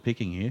ripe for the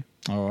picking here.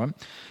 All right.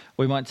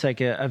 We might take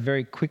a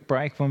very quick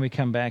break. When we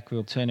come back,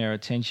 we'll turn our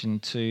attention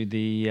to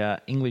the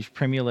English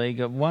Premier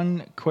League.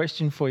 One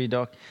question for you,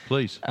 Doc.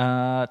 Please.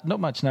 Not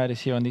much notice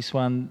here on this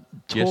one.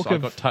 Yes, I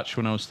got touched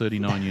when I was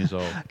 39 years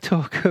old.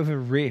 Talk of a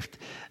rift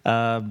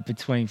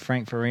between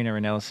Frank Farina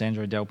and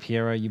Alessandro Del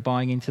Piero. You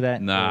buying into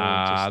that?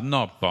 Nah, I'm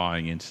not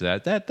buying into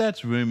that.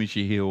 That's rumours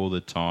you hear all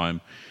the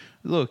time.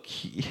 Look,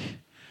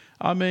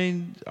 I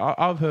mean,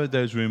 I've heard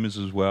those rumours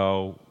as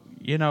well.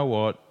 You know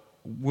what?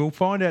 We'll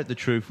find out the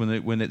truth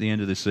when at the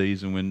end of the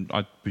season, when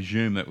I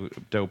presume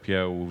that Del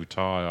Piero will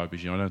retire. I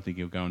don't think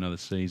he'll go another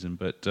season,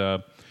 but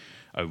a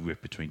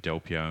rift between Del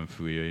Piero and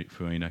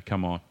Farina.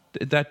 Come on,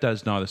 that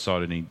does neither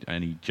side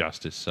any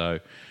justice.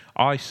 So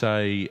I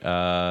say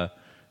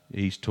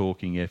he's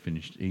talking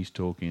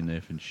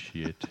effing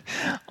shit.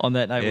 On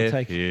that note, we'll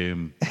take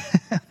him.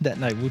 That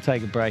note, we'll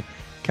take a break.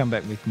 Come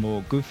back with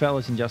more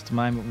Goodfellas in just a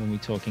moment when we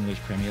talk English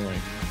Premier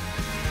League.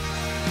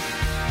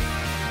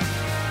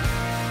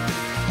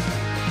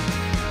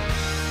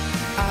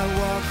 I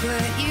walk,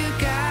 let you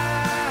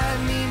guide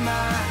me,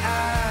 my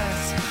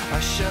eyes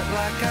are shut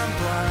like I'm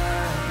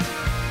blind.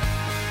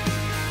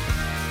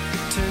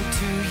 Turn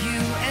to you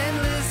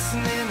and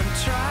listening, I'm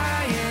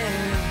trying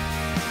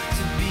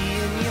to be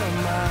in your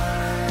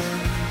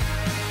mind.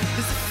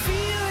 There's a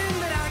feeling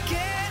that I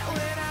get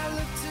when I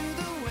look to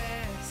the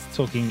west.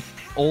 Talking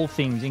all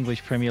things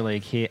English Premier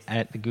League here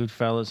at the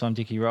Goodfellas. I'm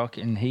Dickie Rock,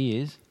 and he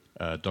is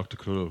Dr.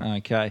 Kuru.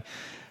 Okay.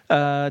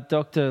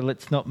 Doctor,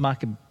 let's not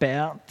muck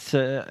about.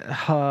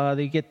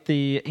 They get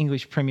the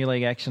English Premier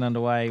League action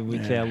underway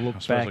with our look I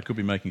suppose back. I could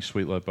be making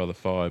Sweet Love by the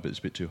Fire, but it's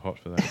a bit too hot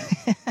for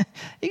that.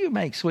 You can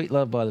make Sweet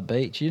Love by the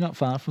beach. You're not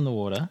far from the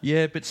water.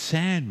 Yeah, but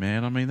sand,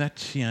 man. I mean,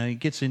 that's it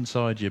gets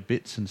inside your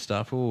bits and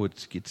stuff. Oh,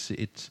 it gets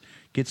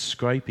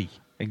scrapey.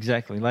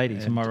 Exactly,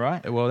 ladies. Am I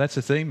right? Well, that's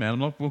the thing, man. I'm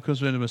not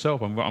concerned with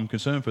myself. I'm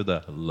concerned for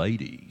the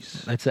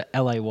ladies. That's a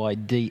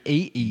LAYDEES.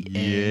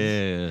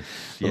 Yes.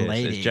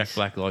 Ladies. As Jack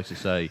Black likes to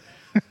say,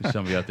 there's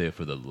somebody out there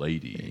for the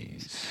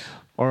ladies.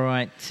 All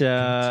right.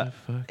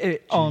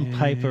 On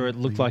paper, it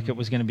looked like it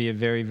was going to be a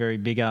very, very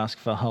big ask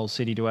for Hull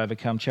City to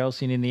overcome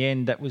Chelsea. And in the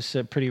end, that was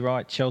pretty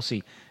right.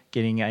 Chelsea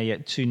getting a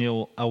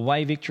 2-0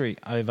 away victory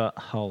over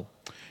Hull.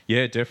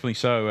 Yeah, definitely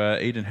so.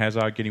 Eden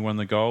Hazard getting one of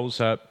the goals.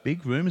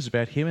 Big rumours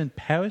about him and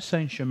Paris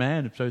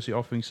Saint-Germain supposedly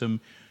offering some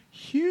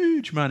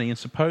huge money. And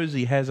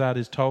supposedly Hazard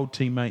has told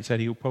teammates that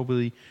he'll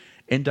probably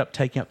end up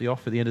taking up the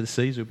offer at the end of the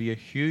season. It'll be a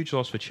huge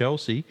loss for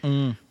Chelsea.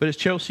 But as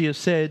Chelsea have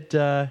said,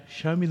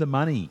 show me the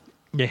money.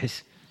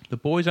 Yes. The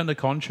boy's under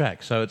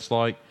contract, so it's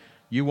like,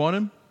 you want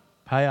him?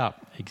 Pay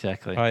up.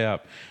 Exactly. Pay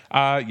up.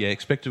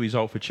 Expect a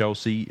result for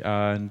Chelsea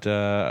and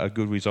a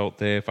good result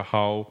there for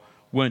Hull.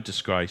 Weren't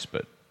disgraced,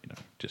 but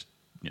just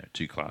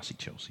too classy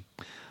Chelsea.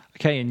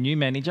 Okay, a new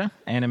manager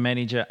and a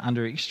manager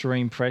under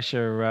extreme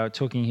pressure.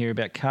 Talking here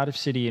about Cardiff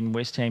City and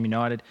West Ham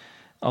United.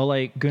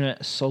 Ole Gunnar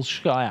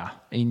Solskjaer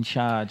in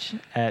charge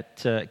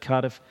at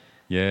Cardiff.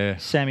 Yeah.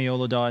 Sammy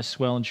Allardyce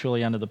well and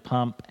truly under the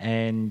pump,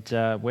 and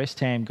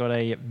West Ham got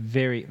a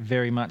very,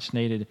 very much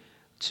needed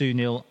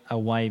 2-0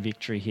 away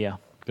victory here.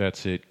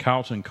 That's it.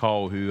 Carlton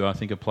Cole, who I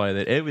think a player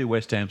that every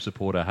West Ham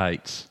supporter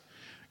hates,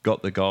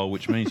 got the goal,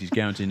 which means he's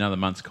guaranteed another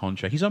month's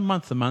contract. He's on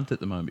month-to-month at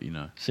the moment,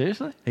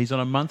 Seriously? He's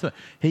on a month.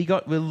 He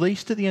got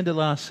released at the end of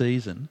last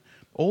season.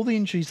 All the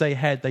injuries they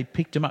had, they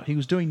picked him up. He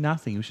was doing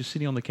nothing. He was just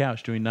sitting on the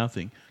couch doing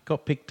nothing.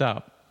 Got picked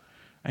up.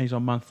 And he's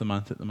on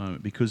month-to-month at the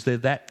moment because they're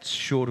that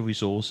short of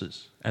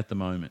resources at the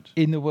moment.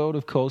 In the world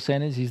of call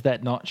centres, is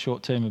that not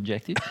short-term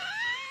objective?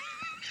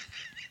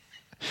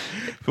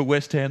 For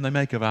West Ham, they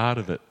make a art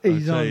of it.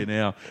 I'll tell you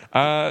now.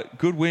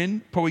 Good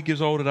win. Probably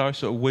gives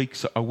Allardyce a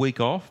week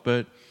off.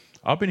 But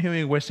I've been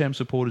hearing West Ham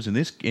supporters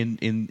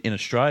in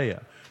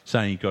Australia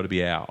saying you've got to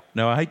be out.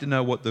 Now, I hate to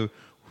know what the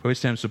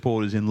West Ham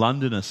supporters in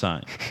London are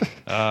saying.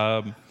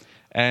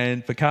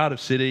 And for Cardiff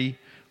City,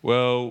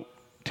 well,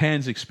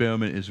 Tan's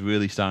experiment is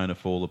really starting to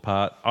fall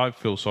apart. I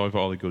feel sorry for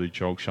Ole Gunnar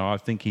Solskjaer. I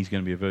think he's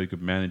going to be a very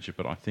good manager,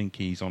 but I think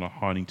he's on a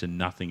hiding to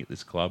nothing at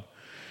this club.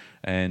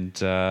 And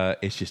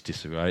it's just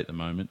disarray at the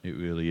moment. It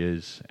really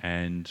is.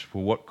 And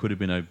for what could have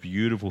been a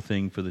beautiful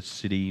thing for the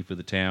city, for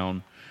the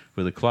town,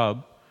 for the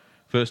club,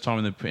 first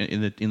time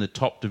in the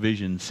top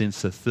division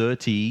since the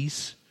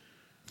 30s,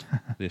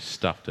 they've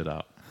stuffed it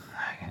up.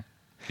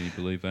 Can you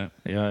believe that?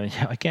 Yeah,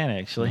 I can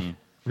actually.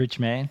 Rich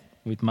man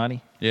with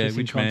money. Yeah,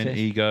 rich man,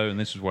 ego, and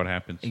this is what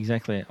happens.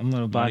 Exactly. I'm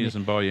going to buy. Money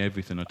doesn't buy you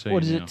everything, I tell you.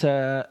 What is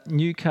it?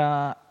 New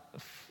car.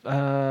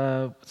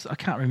 I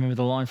can't remember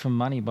the line from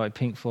Money by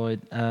Pink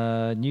Floyd.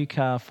 New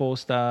car,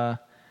 4-star.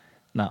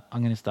 No,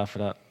 I'm going to stuff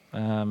it up.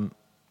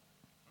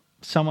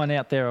 someone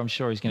out there, I'm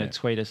sure, is going to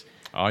tweet us.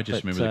 I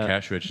just remember the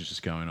cash register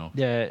just going off.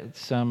 Yeah,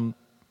 it's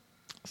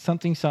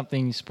something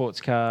sports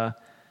car,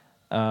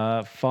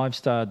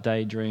 5-star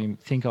daydream.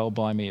 Think I'll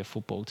buy me a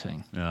football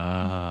team.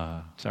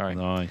 Sorry,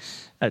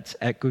 nice. That's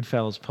at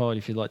Goodfellas Pod.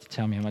 If you'd like to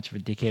tell me how much of a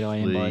dickhead I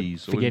am by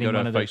forgetting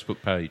one of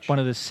Facebook page. One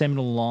of the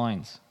seminal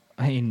lines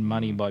in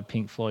Money by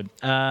Pink Floyd.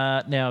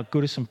 Now,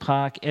 Goodison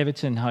Park,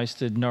 Everton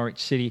hosted Norwich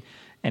City.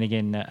 And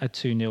again, a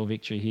 2-0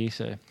 victory here.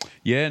 So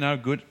yeah, no,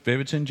 good.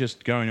 Everton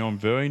just going on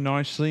very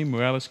nicely.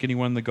 Morales getting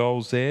one of the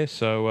goals there.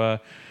 So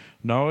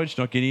Norwich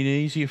not getting any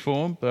easier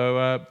form.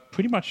 So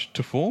pretty much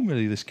to form,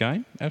 really, this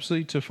game.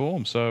 Absolutely to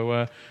form.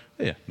 So,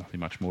 yeah,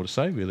 nothing much more to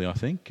say, really, I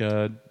think.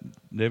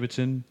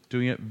 Everton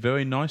doing it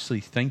very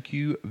nicely. Thank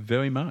you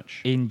very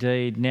much.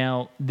 Indeed.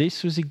 Now,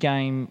 this was a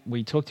game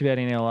we talked about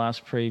in our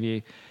last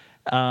preview.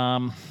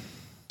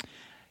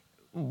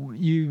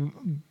 You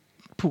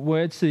put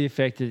words to the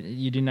effect that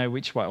you didn't know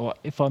which way. Well,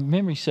 if my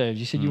memory serves,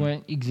 you said you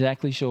weren't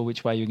exactly sure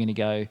which way you were going to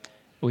go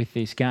with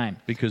this game.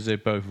 Because they're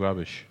both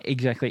rubbish.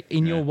 Exactly.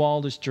 In your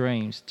wildest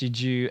dreams, did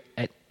you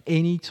at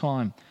any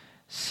time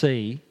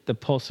see the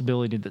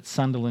possibility that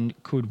Sunderland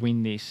could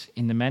win this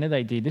in the manner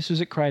they did? This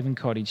was at Craven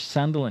Cottage.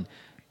 Sunderland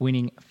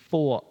winning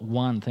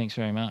 4-1. Thanks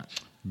very much.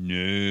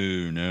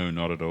 No,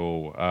 not at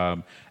all.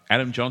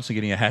 Adam Johnson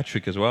getting a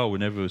hat-trick as well. We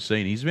never have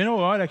seen. He's been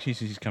all right, actually,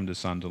 since he's come to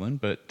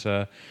Sunderland,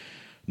 but...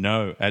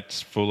 no, at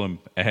Fulham,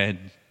 and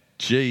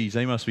geez,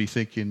 they must be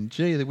thinking,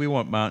 we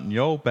want Martin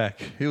Yole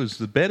back. He was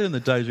better in the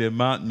days we had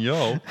Martin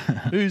Yole.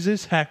 Who's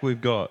this hack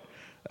we've got?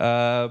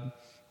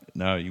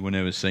 No, you would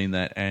never have seen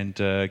that. And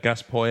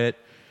Gus Poyet,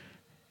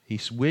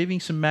 he's weaving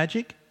some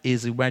magic.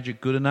 Is the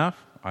magic good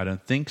enough? I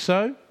don't think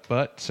so.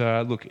 But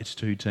look, it's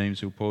two teams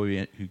who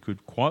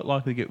could quite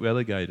likely get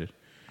relegated.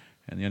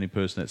 And the only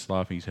person that's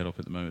laughing his head off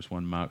at the moment is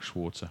one Mark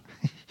Schwarzer.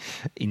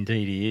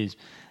 Indeed, he is.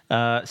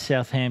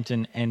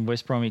 Southampton and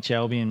West Bromwich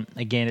Albion.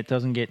 Again, it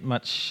doesn't get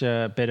much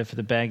better for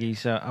the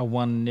Baggies. A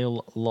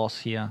 1-0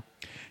 loss here.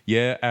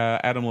 Yeah,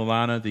 Adam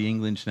Lallana, the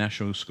England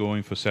international,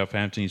 scoring for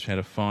Southampton. He's had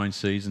a fine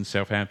season.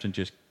 Southampton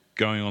just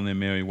going on their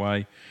merry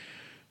way.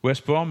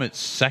 West Brom, it's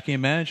sacking a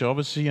manager,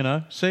 obviously,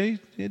 See,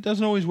 it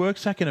doesn't always work,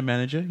 sacking a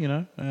manager,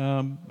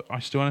 I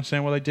still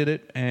understand why they did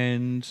it,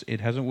 and it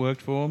hasn't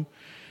worked for them.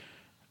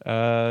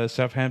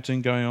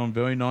 Southampton going on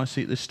very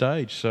nicely at this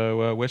stage.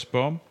 So West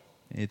Brom,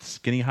 it's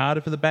getting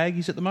harder for the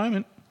Baggies at the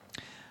moment.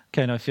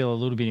 Okay, and I feel a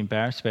little bit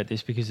embarrassed about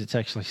this because it's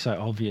actually so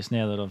obvious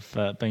now that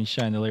I've been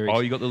shown the lyrics. Oh,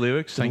 you got the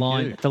lyrics? The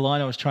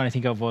line I was trying to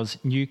think of was,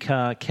 new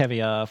car,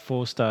 caviar,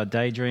 4-star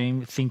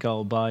daydream, think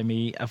I'll buy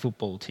me a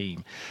football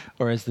team.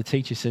 Or as the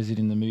teacher says it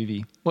in the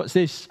movie, what's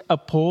this, a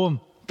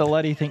poem? The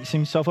laddie thinks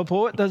himself a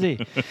poet, does he?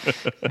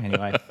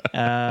 Anyway,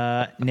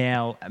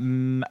 now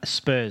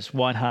Spurs,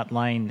 White Hart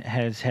Lane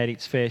has had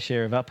its fair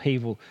share of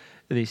upheaval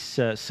this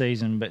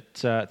season,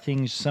 but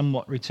things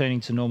somewhat returning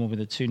to normal with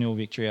a 2-0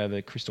 victory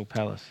over Crystal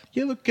Palace.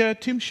 Yeah, look,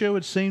 Tim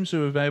Sherwood seems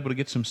to have been able to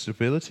get some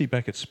stability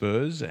back at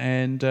Spurs,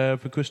 and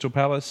for Crystal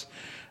Palace,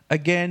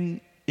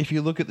 again, if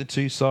you look at the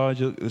two sides,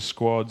 you look at the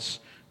squads,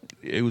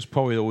 it was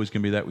probably always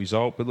going to be that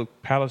result, but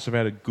look, Palace have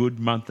had a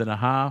good month and a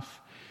half.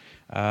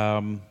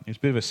 It's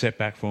a bit of a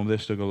setback for them. They've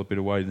still got a bit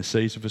of weight in the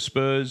season. For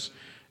Spurs,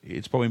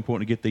 it's probably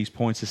important to get these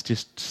points. It's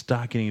just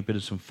start getting a bit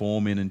of some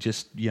form in, and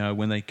just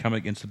when they come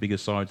against the bigger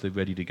sides, they're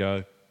ready to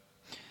go.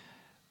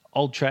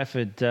 Old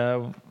Trafford,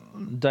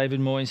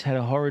 David Moyes had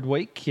a horrid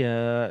week.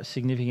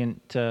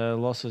 Significant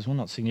losses. Well,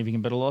 not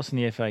significant, but a loss in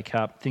the FA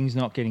Cup. Things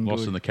not getting good.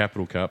 Loss in the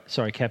Capital Cup.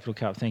 Sorry, Capital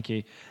Cup. Thank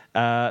you.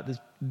 The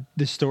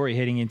story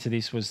heading into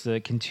this was the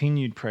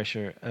continued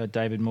pressure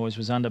David Moyes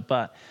was under,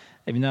 but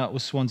even though it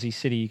was Swansea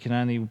City, you can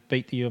only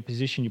beat the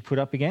opposition you put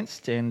up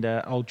against. And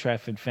Old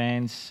Trafford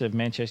fans of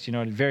Manchester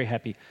United very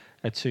happy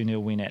a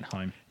 2-0 win at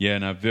home. Yeah,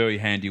 no, very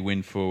handy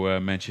win for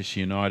Manchester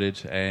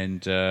United.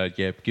 And,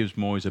 gives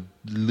Moyes a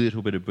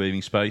little bit of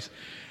breathing space.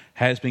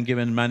 Has been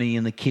given money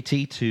in the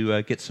kitty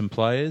to get some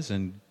players.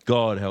 And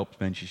God help,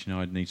 Manchester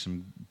United needs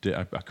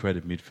a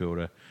creative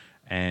midfielder.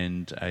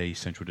 And a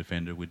central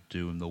defender would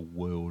do him the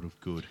world of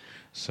good.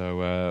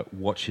 So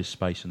watch his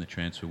space in the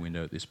transfer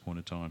window at this point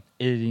in time.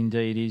 It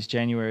indeed is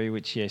January,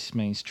 which, yes,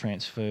 means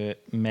transfer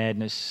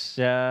madness.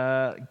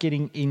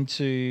 Getting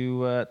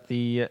into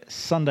the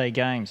Sunday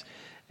games.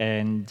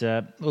 And,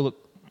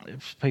 look,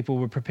 if people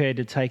were prepared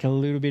to take a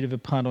little bit of a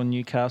punt on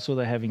Newcastle,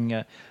 they're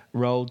having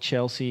rolled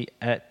Chelsea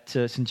at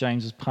St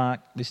James's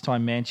Park. This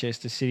time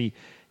Manchester City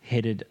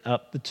headed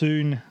up the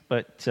tune,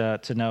 but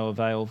to no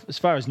avail as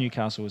far as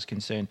Newcastle was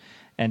concerned.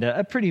 And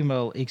a pretty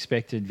well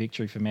expected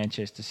victory for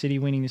Manchester City,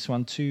 winning this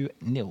one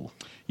 2-0.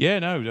 Yeah,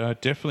 no,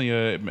 definitely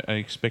an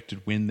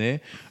expected win there.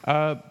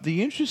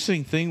 The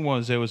interesting thing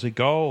was there was a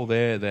goal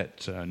there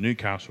that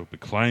Newcastle were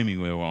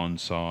claiming we were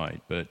onside,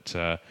 but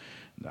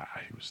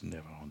it was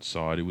never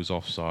onside. It was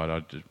offside.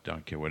 I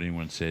don't care what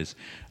anyone says.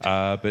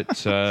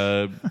 But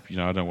I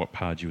don't know what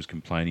Pardew was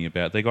complaining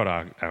about. They got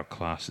our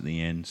class at the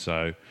end,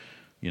 so,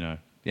 the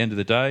end of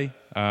the day,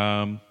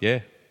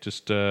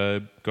 just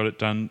got it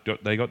done.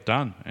 They got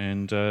done,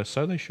 and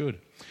so they should.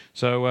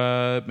 So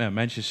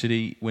Manchester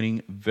City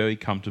winning very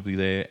comfortably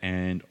there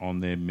and on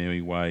their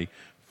merry way,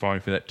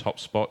 fighting for that top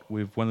spot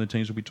with one of the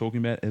teams we'll be talking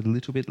about a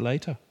little bit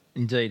later.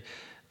 Indeed.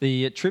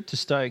 The trip to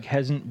Stoke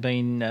hasn't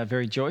been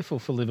very joyful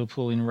for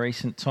Liverpool in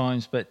recent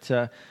times, but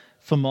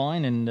for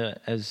mine, and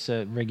as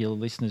regular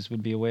listeners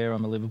would be aware,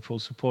 I'm a Liverpool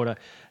supporter,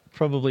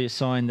 probably a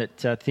sign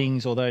that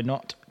things, although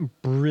not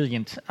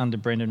brilliant under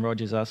Brendan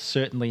Rodgers, are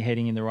certainly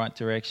heading in the right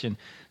direction.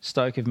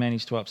 Stoke have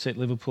managed to upset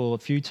Liverpool a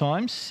few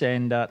times,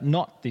 and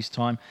not this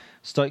time.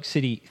 Stoke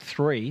City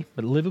 3,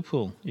 but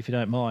Liverpool, if you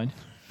don't mind,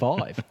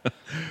 5.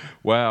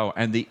 Wow,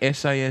 and the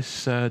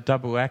SAS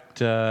double act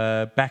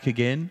back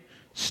again.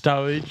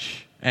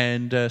 Sturridge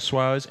and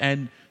Suarez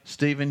and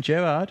Steven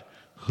Gerrard.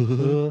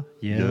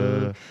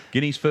 Yeah.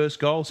 Getting his first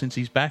goal since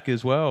he's back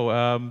as well.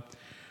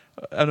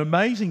 An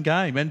amazing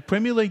game. And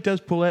Premier League does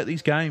pull out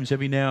these games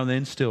every now and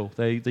then still,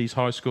 these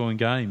high-scoring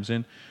games.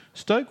 And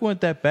Stoke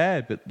weren't that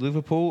bad, but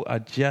Liverpool are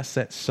just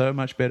that so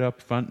much better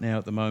up front now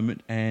at the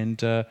moment.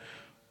 And I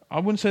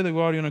wouldn't say they're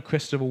riding on a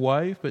crest of a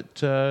wave, but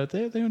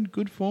they're in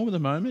good form at the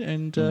moment.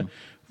 And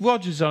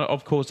Rodgers,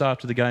 of course,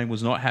 after the game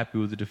was not happy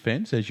with the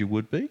defence, as you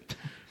would be.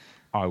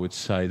 I would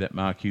say that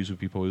Mark Hughes would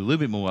be probably a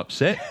little bit more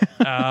upset.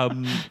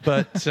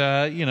 But,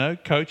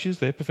 coaches,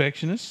 they're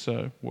perfectionists,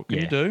 so what can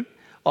you do?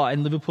 Oh,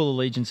 and Liverpool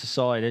allegiance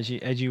aside, as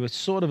you were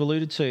sort of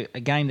alluded to, a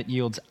game that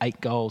yields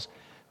 8 goals,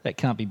 that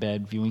can't be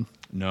bad viewing.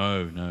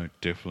 No,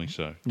 definitely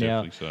so.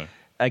 Definitely so.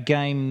 A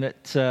game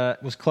that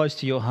was close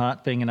to your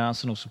heart, being an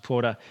Arsenal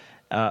supporter.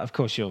 Of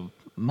course, your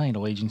main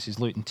allegiance is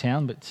Luton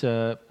Town,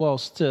 but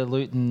whilst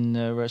Luton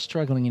are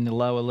struggling in the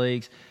lower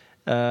leagues,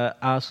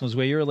 Arsenal's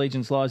where your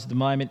allegiance lies at the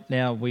moment.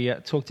 Now, we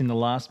talked in the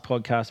last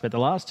podcast about the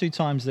last 2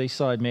 times these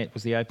side met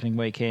was the opening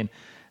weekend,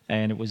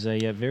 and it was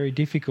a very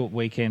difficult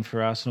weekend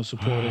for Arsenal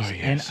supporters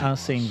and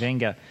Arsene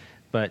Wenger.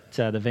 But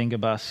the Wenger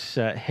bus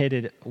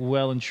headed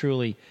well and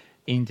truly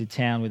into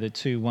town with a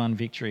 2-1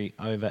 victory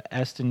over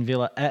Aston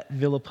Villa at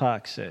Villa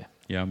Park, sir.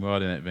 Yeah, I'm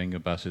riding that Wenger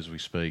bus as we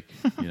speak,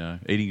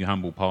 eating a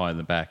humble pie in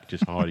the back,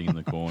 just hiding in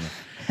the corner.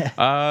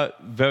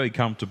 Very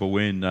comfortable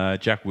win.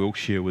 Jack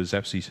Wilshere was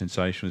absolutely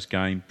sensational this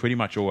game, pretty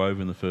much all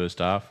over in the first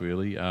half,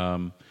 really.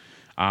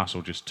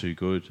 Arsenal just too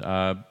good.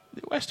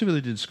 Aston Villa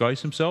did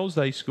disgrace themselves.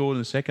 They scored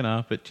in the second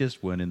half, but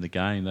just weren't in the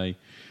game.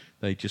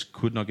 They just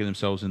could not get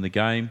themselves in the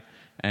game.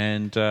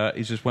 And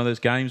it's just one of those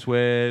games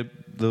where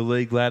the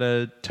league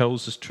ladder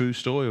tells the true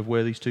story of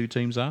where these two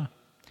teams are.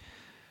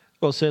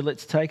 Well, sir,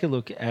 let's take a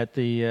look at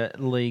the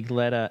league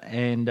ladder,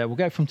 and we'll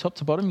go from top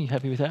to bottom. You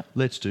happy with that?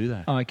 Let's do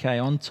that. Okay,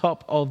 on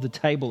top of the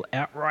table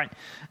outright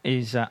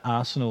is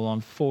Arsenal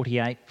on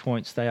 48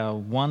 points. They are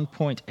 1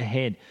 point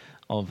ahead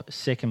of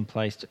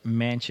second-placed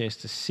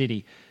Manchester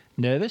City.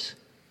 Nervous?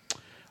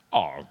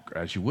 Oh,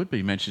 as you would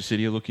be. Manchester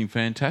City are looking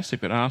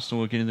fantastic, but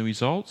Arsenal are getting the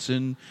results,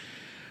 and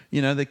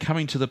they're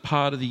coming to the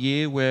part of the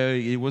year where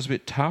it was a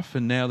bit tough,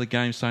 and now the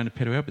game's starting to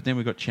peter out, but then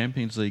we've got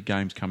Champions League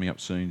games coming up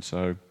soon,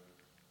 so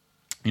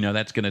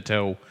that's going to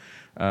tell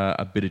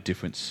a bit of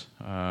difference,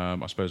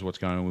 I suppose, what's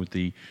going on with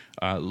the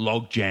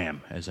log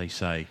jam, as they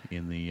say,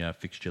 in the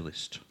fixture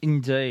list.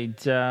 Indeed.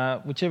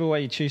 Whichever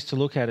way you choose to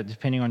look at it,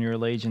 depending on your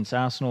allegiance,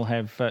 Arsenal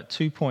have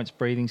 2 points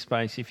breathing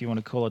space, if you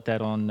want to call it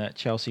that, on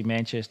Chelsea.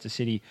 Manchester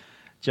City,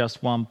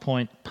 just 1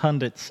 point.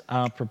 Pundits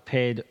are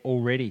prepared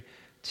already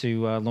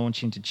to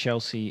launch into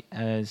Chelsea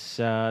as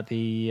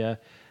the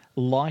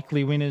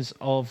likely winners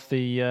of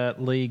the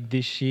league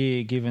this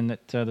year, given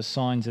that the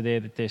signs are there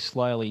that they're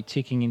slowly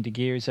ticking into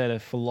gear. Is that a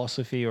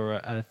philosophy or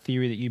a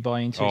theory that you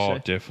buy into? Oh, sir?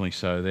 Definitely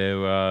so.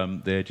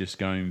 They're just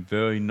going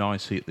very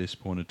nicely at this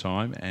point of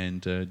time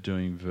and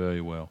doing very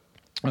well.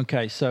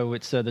 Okay, so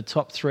it's the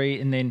top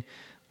 3, and then,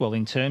 well,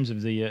 in terms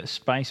of the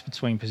space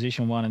between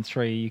position 1 and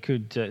 3, you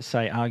could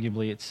say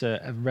arguably it's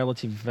a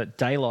relative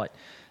daylight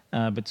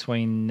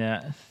between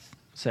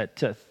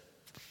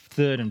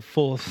third and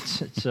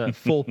fourth. It's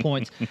 4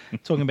 points.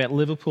 Talking about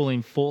Liverpool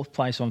in 4th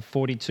place on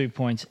 42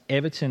 points.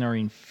 Everton are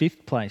in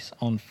 5th place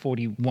on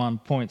 41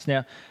 points.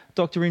 Now,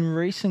 Doctor, in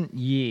recent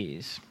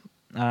years,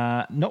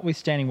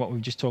 notwithstanding what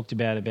we've just talked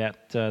about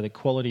the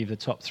quality of the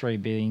top 3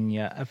 being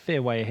a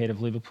fair way ahead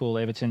of Liverpool,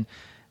 Everton,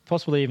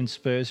 possibly even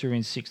Spurs, who are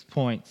in 6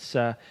 points,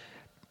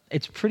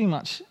 it's pretty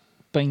much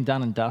been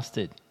done and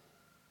dusted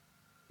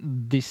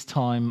this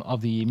time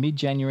of the year,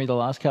 mid-January, the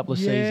last couple of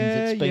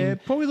seasons. It's been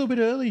probably a little bit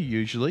early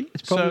usually.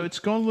 It's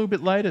gone a little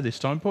bit later this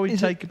time. Probably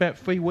take about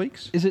 3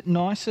 weeks. Is it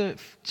nicer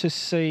to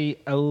see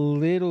a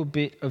little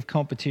bit of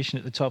competition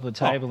at the top of the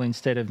table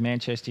instead of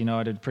Manchester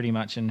United pretty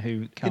much and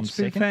who comes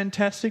second? It's been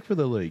fantastic for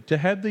the league. To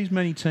have these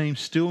many teams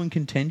still in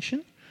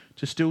contention,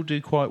 to still do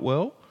quite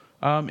well,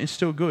 is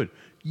still good.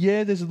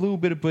 Yeah, there's a little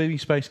bit of breathing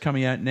space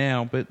coming out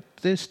now, but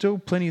there's still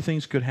plenty of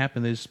things could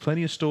happen. There's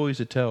plenty of stories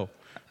to tell.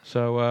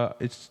 So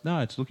it's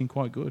looking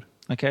quite good.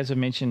 Okay, as I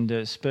mentioned,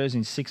 Spurs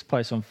in 6th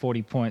place on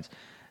 40 points.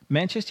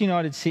 Manchester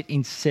United sit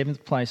in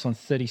 7th place on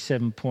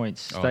 37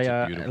 points. They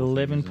are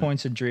 11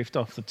 points adrift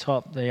off the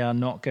top. They are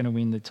not going to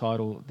win the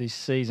title this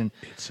season.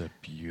 It's a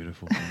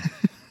beautiful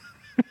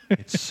thing.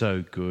 It's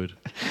so good.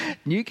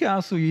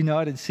 Newcastle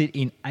United sit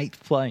in 8th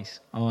place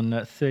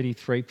on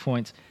 33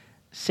 points.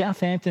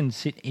 Southampton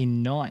sit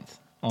in 9th.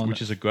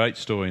 Which is a great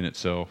story in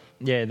itself.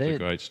 Yeah, it's a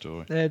great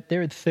story.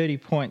 They're at 30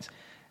 points.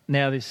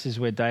 Now this is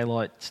where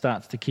daylight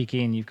starts to kick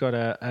in. You've got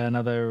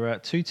another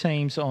two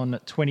teams on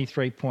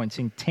 23 points.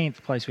 In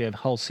 10th place, we have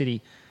Hull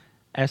City,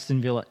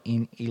 Aston Villa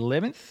in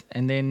 11th.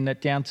 And then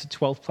down to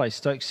 12th place,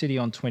 Stoke City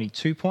on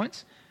 22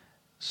 points.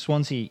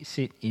 Swansea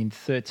sit in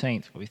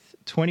 13th with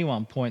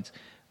 21 points.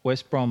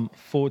 West Brom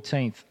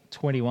 14th,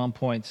 21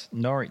 points.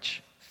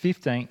 Norwich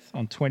 15th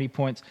on 20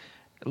 points.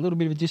 A little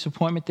bit of a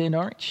disappointment there,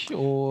 Norwich,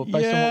 or based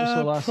on what we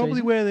saw last probably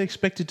season? where they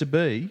expected to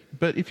be.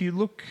 But if you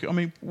look, I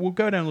mean, we'll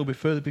go down a little bit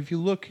further. But if you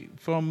look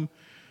from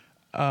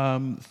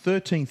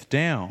 13th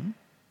down,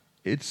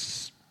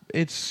 it's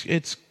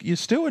you're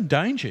still in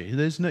danger.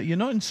 You're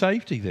not in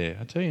safety there.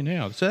 I tell you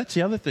now. So that's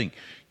the other thing.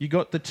 You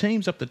got the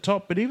teams up the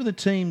top, but even the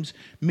teams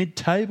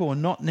mid-table are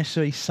not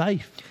necessarily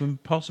safe from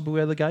possible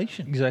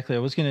relegation. Exactly. I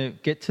was going to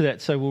get to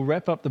that. So we'll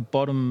wrap up the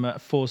bottom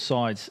four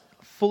sides.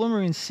 Fulham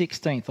are in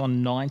 16th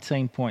on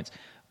 19 points.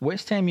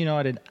 West Ham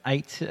United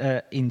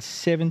in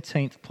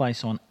 17th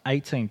place on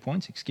 18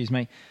 points.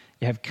 You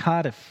have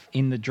Cardiff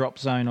in the drop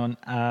zone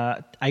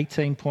on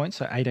 18 points,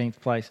 so 18th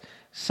place.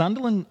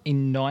 Sunderland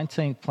in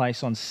 19th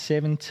place on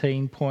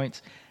 17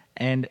 points.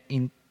 And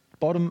in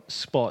bottom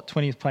spot,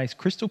 20th place,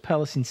 Crystal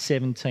Palace in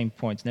 17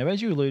 points. Now,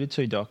 as you alluded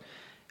to, Doc,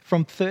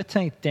 from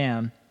 13th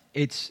down,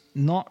 it's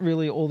not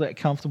really all that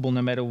comfortable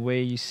no matter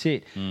where you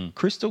sit.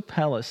 Crystal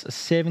Palace are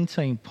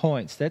 17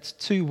 points. That's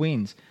 2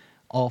 wins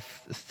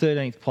off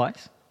 13th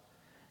place.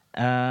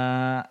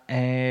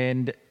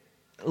 And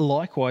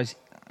likewise,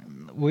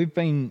 we've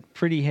been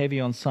pretty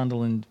heavy on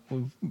Sunderland.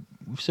 We've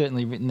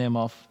certainly written them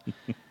off.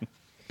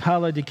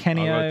 Paolo Di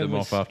Canio I wrote them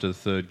off after the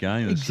third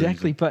game.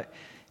 Exactly, but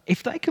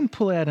if they can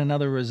pull out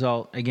another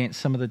result against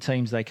some of the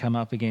teams they come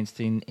up against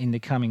in the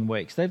coming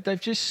weeks,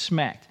 they've just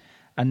smacked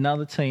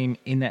another team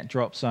in that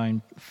drop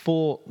zone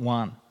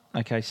 4-1.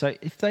 Okay, so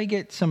if they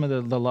get some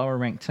of the lower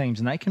ranked teams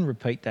and they can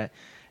repeat that,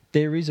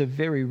 there is a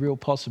very real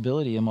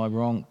possibility, am I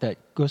wrong, that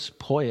Gus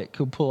Poyet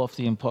could pull off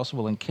the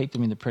impossible and keep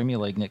them in the Premier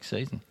League next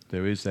season.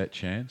 There is that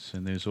chance,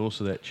 and there's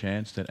also that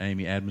chance that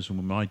Amy Adams will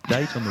be my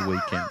date on the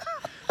weekend.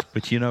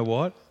 But you know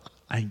what?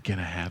 Ain't going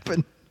to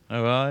happen.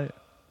 All right?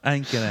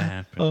 Ain't going to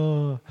happen.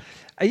 Oh,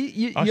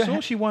 I saw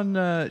she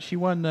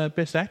won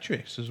Best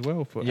Actress as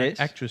well for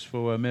actress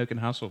for American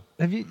Hustle.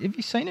 Have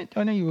you seen it?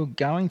 I know you were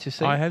going to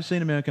see it. I have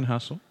seen American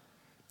Hustle.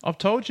 I've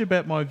told you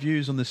about my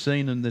views on the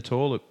scene in the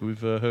toilet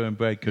with her and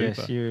Brad Cooper.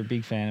 Yes, you're a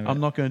big fan of it.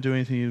 I'm not going to do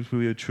anything if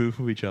we are true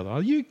for each other.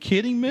 Are you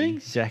kidding me?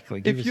 Exactly.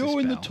 If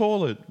you're in the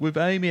toilet with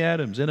Amy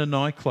Adams in a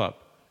nightclub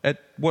at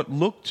what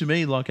looked to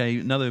me like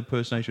another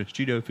impersonation of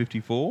Studio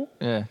 54.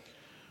 Yeah.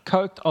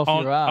 Coked off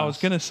your ass. I was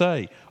going to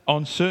say,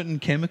 on certain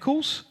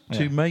chemicals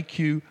to make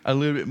you a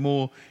little bit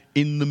more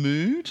in the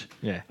mood.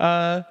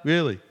 Yeah.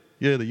 Really?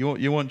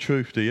 You want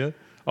truth, do you?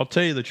 I'll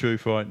tell you the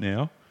truth right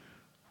now.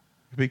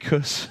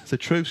 Because the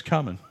truth's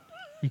coming.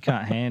 You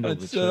can't handle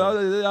the truth.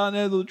 I can't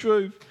handle the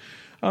truth.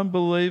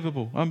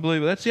 Unbelievable.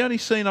 That's the only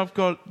scene I've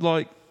got,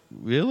 like,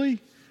 really?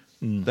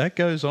 That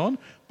goes on?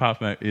 Apart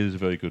from that, it is a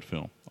very good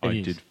film.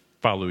 I did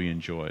thoroughly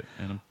enjoy it.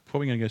 And I'm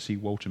probably going to go see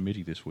Walter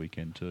Mitty this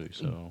weekend too.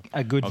 So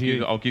a good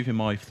view. I'll give him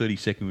my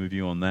 30-second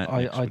review on that.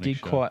 I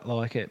did quite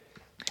like it.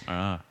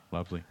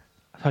 Lovely.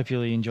 Hope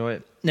you'll enjoy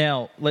it.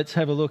 Now, let's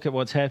have a look at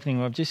what's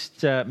happening. I've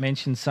just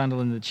mentioned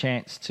Sunderland the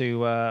chance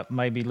to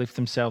maybe lift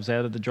themselves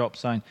out of the drop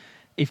zone.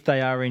 If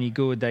they are any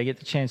good, they get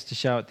the chance to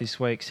show it this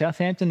week.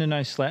 Southampton are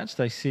no slouch.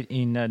 They sit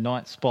in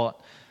 9th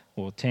spot,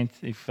 or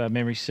 10th if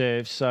memory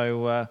serves.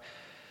 So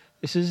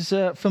this is,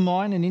 for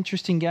mine, an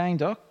interesting game,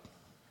 Doc.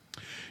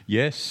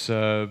 Yes,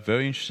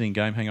 very interesting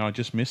game. Hang on, I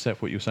just missed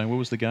that, what you were saying. What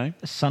was the game?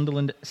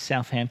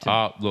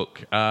 Sunderland-Southampton.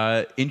 Look,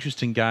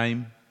 interesting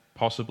game,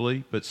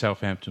 possibly, but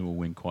Southampton will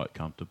win quite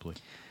comfortably.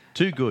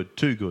 Too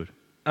good.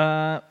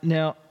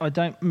 Now, I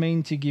don't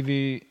mean to give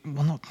you...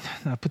 Well,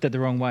 I put that the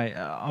wrong way.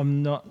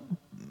 I'm not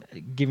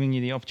giving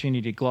you the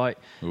opportunity to gloat.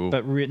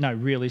 But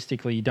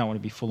realistically, you don't want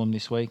to be Fulham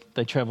this week.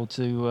 They travel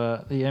to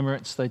the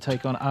Emirates. They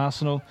take on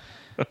Arsenal.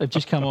 They've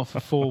just come off a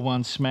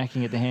 4-1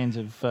 smacking at the hands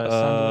of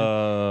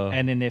Sunderland,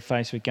 and then they're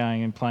faced with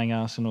going and playing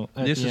Arsenal.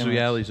 This is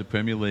realities of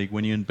Premier League.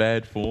 When you're in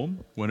bad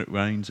form, when it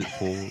rains, it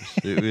pours.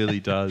 It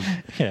really does.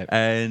 Yeah.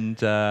 And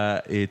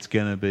it's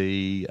going to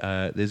be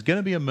there's going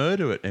to be a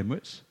murder at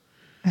Emirates,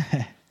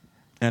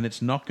 and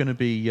it's not going to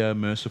be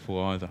merciful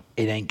either.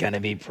 It ain't going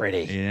to be pretty.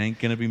 It ain't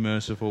going to be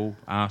merciful.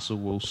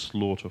 Arsenal will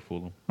slaughter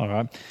Fulham. All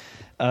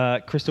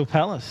right. Crystal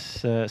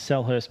Palace,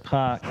 Selhurst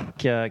Park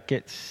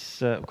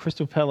gets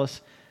Crystal Palace.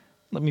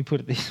 Let me put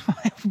it this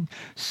way.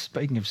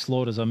 Speaking of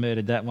slaughters, I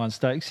murdered that one.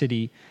 Stoke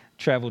City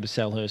travel to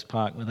Selhurst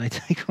Park where they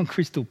take on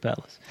Crystal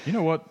Palace. You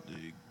know what?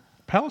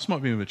 Palace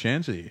might be with a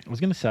chance here. I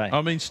was going to say.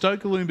 I mean,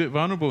 Stoke are a little bit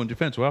vulnerable in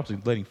defence. Well, after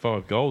letting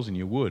 5 goals in,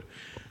 you would.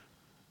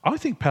 I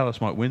think Palace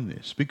might win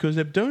this because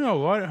they're doing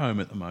all right at home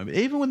at the moment.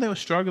 Even when they were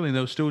struggling, they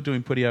were still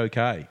doing pretty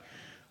okay.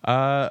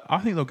 I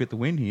think they'll get the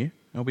win here.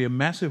 It'll be a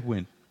massive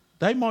win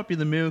They might be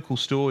the miracle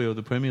story of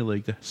the Premier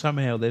League that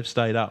somehow they've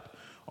stayed up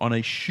on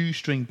a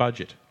shoestring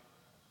budget.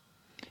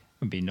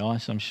 It'd be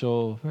nice, I'm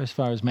sure, as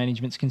far as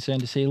management's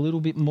concerned, to see a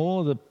little bit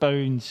more of the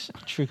bones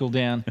trickle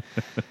down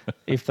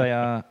if they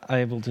are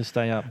able to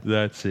stay up.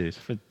 That's it.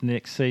 For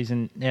next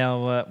season.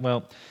 Now,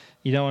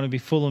 you don't want to be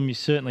Fulham. You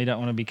certainly don't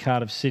want to be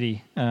Cardiff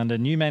City. Under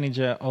new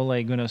manager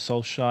Ole Gunnar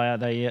Solskjaer,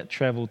 they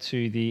travel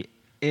to the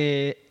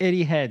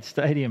Etihad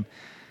Stadium.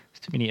 There's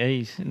too many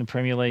E's in the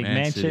Premier League.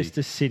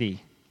 Manchester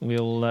City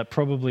will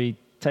probably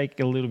take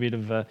a little bit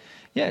of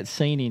it's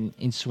seen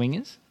in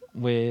Swingers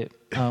where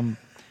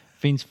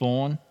Vince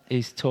Vaughn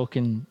is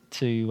talking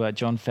to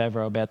John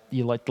Favreau about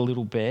you like the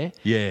little bear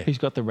who's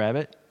got the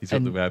rabbit. He's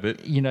got the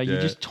rabbit. You're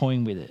just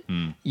toying with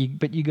it.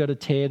 But you got to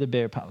tear the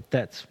bear apart.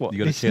 That's what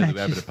you got to tear the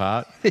rabbit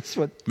apart. That's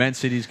what Man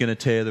City's going to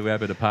tear the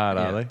rabbit apart,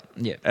 are they?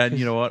 Yeah. And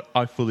you know what?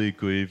 I fully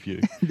agree with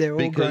you. They're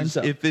all grown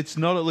up. If it's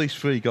not at least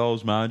 3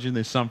 goals margin,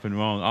 there's something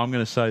wrong. I'm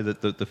going to say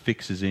that the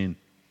fix is in.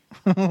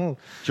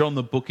 John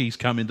the Bookie's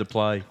come into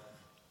play.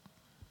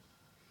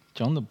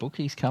 John the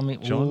Bookie's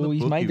coming. John the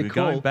he's Bookie. made the We're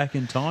call. going back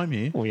in time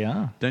here. We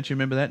are. Don't you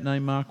remember that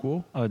name, Mark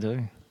Waugh? I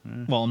do.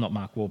 Yeah. Well, not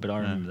Mark Waugh, but I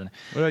remember that.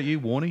 What about you,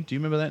 Warney? Do you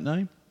remember that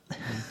name?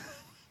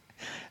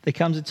 There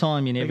comes a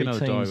time in every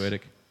another team's...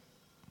 diuretic.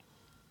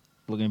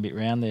 Looking a bit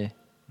round there,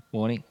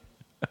 Warney.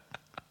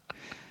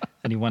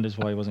 And he wonders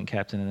why he wasn't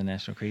captain of the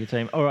national cricket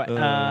team. All right.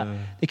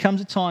 There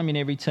comes a time in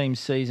every team's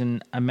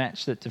season, a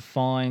match that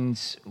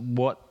defines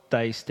what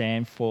they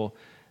stand for.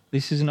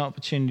 This is an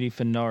opportunity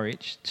for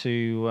Norwich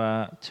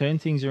to turn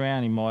things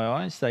around in my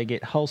eyes. They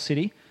get Hull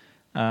City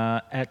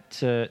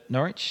at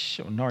Norwich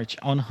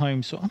on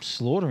home. So I'm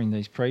slaughtering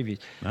these previews.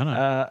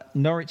 No.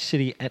 Norwich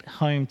City at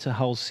home to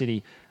Hull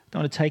City.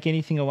 Don't want to take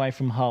anything away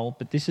from Hull,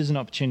 but this is an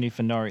opportunity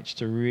for Norwich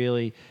to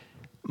really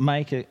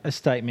make a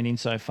statement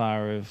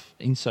insofar as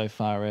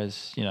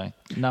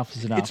enough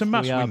is enough. It's a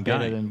must-win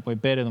game. We're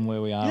better than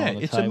where we are on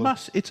the table.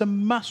 It's a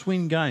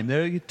must-win game.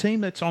 They're a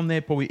team that's on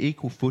there probably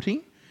equal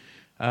footing.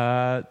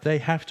 They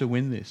have to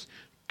win this.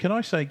 Can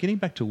I say, getting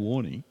back to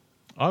Warney,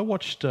 I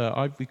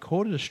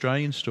recorded an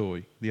Australian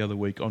story the other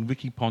week on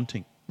Ricky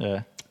Ponting.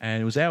 Yeah.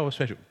 And it was our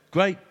special.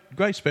 Great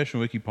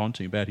special Ricky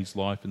Ponting about his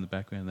life in the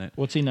background. That.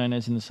 What's he known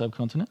as in the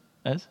subcontinent?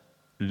 As?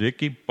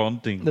 Ricky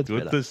Ponting. That's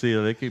good better. to see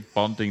Ricky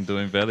Ponting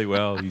doing very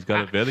well. He's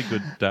got a very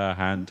good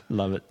hand.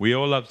 Love it. We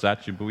all love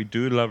Sachin, but we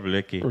do love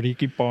Ricky.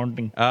 Ricky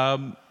Ponting.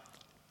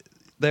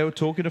 They were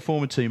talking to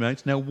former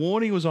teammates. Now,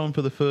 Warney was on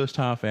for the first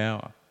half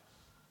hour.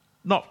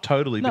 Not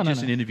totally, but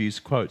just in interviews,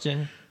 quotes.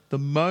 Yeah. The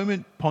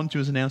moment Ponting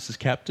was announced as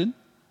captain,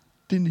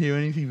 didn't hear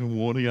anything from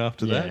Warney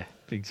after that. Yeah,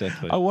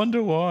 exactly. I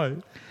wonder why.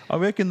 I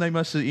reckon he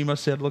must have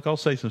said, look, I'll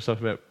say some stuff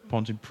about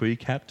Ponting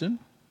pre-captain,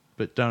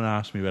 but don't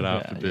ask me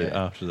about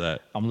after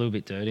that. I'm a little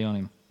bit dirty on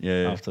him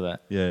after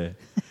that.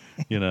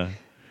 Yeah.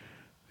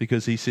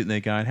 Because he's sitting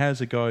there going,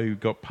 how's a guy who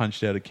got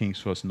punched out of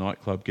King's Cross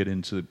nightclub get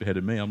into the head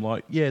of me? I'm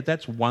like, yeah,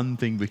 that's one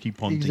thing Ricky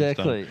Ponting's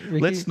done.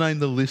 Let's name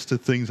the list of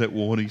things that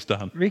Warney's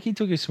done. Ricky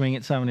took a swing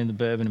at someone in the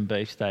bourbon and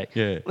beef steak.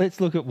 Yeah. Let's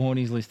look at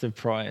Warney's list of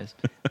priors.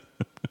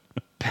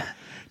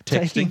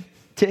 Texting.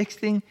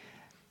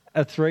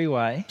 A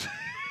 3-way.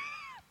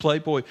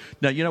 Playboy.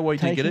 Now, you know why he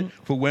didn't get it?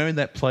 For wearing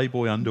that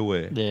Playboy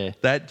underwear. Yeah.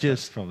 That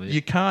just,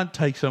 you can't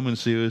take someone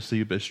seriously,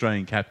 an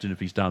Australian captain,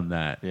 if he's done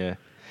that. Yeah.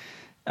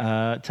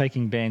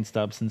 Taking banned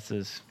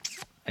substances.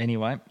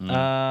 Anyway,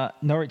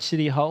 Norwich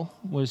City Hull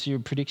was your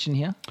prediction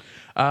here?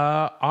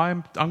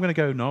 I'm going to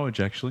go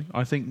Norwich, actually.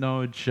 I think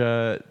Norwich,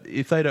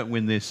 if they don't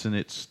win this,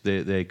 then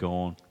they're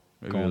gone.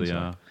 They really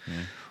are. Yeah.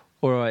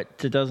 All right.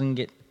 It doesn't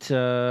get...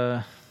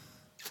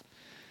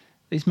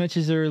 These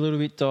matches are a little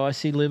bit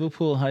dicey.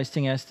 Liverpool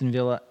hosting Aston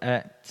Villa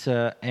at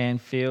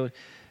Anfield.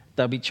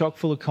 They'll be chock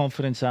full of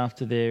confidence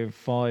after their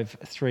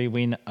 5-3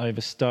 win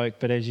over Stoke.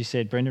 But as you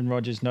said, Brendan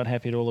Rodgers not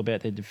happy at all about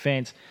their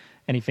defence.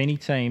 And if any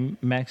team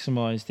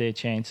maximise their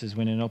chances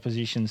when an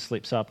opposition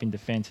slips up in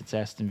defence, it's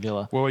Aston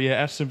Villa. Well, yeah,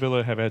 Aston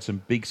Villa have had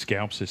some big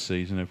scalps this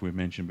season, as we've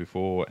mentioned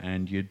before,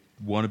 and you'd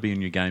want to be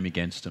in your game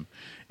against them.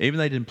 Even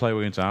though they didn't play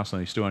well against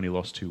Arsenal, they still only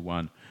lost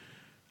 2-1.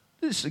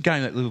 This is a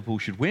game that Liverpool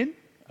should win.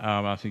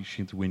 I think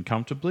she should win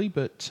comfortably,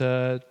 but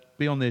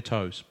be on their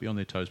toes.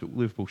 But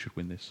Liverpool should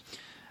win this.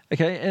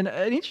 Okay, and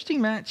an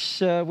interesting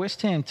match,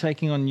 West Ham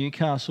taking on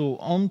Newcastle.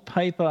 On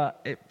paper,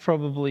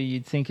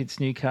 you'd think it's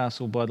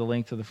Newcastle by the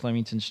length of the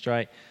Flemington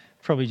Straight.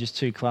 Probably just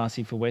too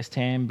classy for West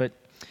Ham, but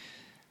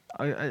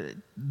Hammers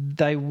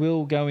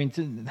will go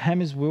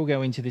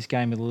into this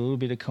game with a little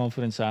bit of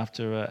confidence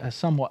after a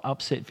somewhat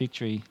upset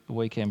victory the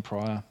weekend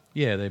prior.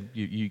 Yeah,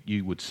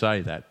 you would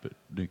say that, but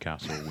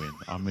Newcastle will win.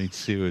 I mean,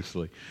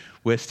 seriously.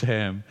 West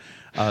Ham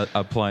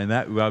are playing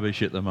that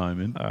rubbish at the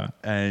moment.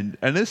 And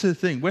this is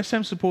the thing. West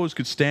Ham supporters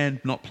could stand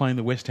not playing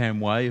the West Ham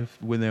way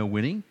when they're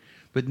winning,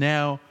 but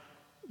now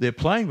they're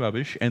playing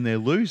rubbish and they're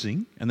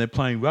losing and they're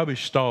playing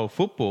rubbish-style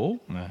football.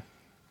 No.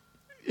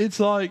 It's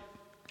like,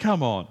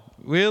 come on.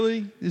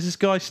 Really? Is this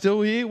guy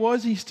still here? Why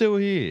is he still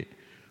here?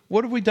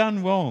 What have we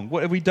done wrong?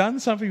 Have we done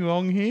something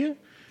wrong here?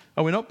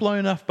 Are we not blowing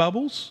enough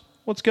bubbles?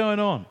 What's going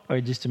on? I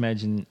just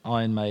imagine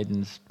Iron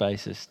Maiden's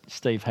bassist,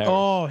 Steve Harris.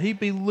 Oh, he'd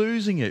be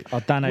losing it. I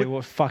don't know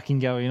what's fucking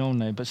going on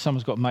there, but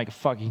someone's got to make a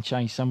fucking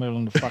change somewhere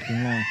along the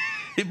fucking line.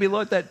 It'd be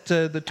like that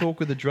the talk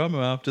with the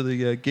drummer after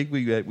the gig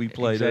we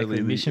played Exactly,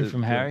 earlier. Mission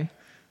from Harry.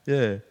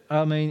 Yeah.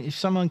 I mean, if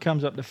someone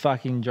comes up to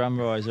fucking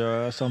drum riser,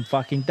 or else I'm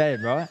fucking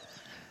dead, right?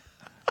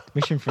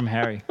 Mission from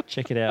Harry.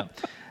 Check it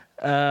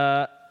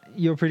out.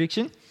 Your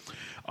prediction?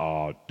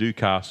 Oh,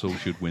 Newcastle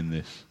should win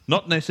this.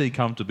 Not necessarily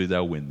comfortably,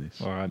 they'll win this.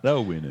 All right.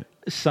 They'll win it.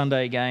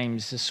 Sunday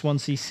games.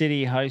 Swansea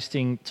City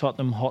hosting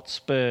Tottenham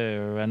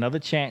Hotspur. Another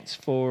chance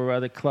for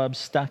the club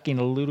stuck in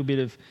a little bit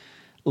of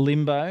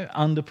limbo,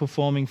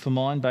 underperforming for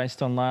mine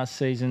based on last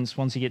season.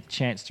 Swansea get the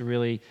chance to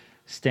really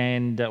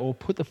stand or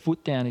put the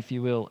foot down, if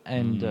you will,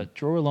 and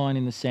draw a line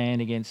in the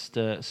sand against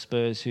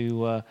Spurs,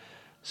 who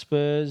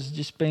Spurs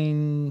just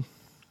been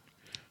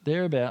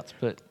thereabouts,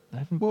 but they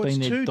haven't been It's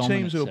their two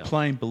dominant teams who are self.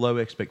 playing below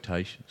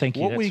expectations. Thank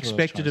you, What that's we what I was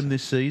expected trying to them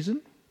this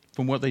season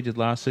from what they did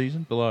last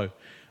season, below.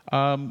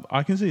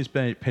 I can see it's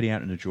petty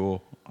out in a draw.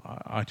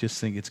 I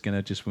just think it's going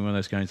to just be one of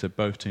those games that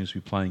both teams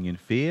will be playing in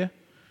fear,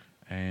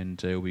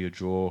 and it'll be a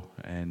draw.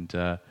 And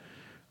it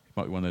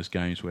might be one of those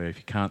games where if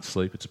you can't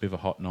sleep, it's a bit of a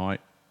hot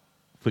night,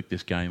 flick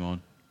this game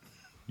on.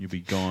 You'll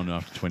be gone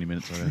after 20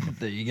 minutes, I reckon.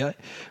 There you go.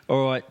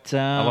 All right.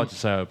 I'd like to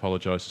say I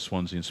apologise to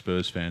Swansea and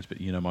Spurs fans, but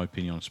you know my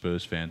opinion on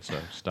Spurs fans, so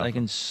stuff. They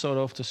can sod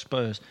off to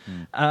Spurs.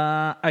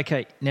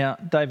 Okay, now,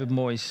 David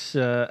Moyes,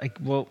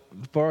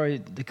 borrow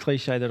the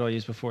cliche that I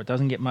used before. It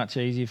doesn't get much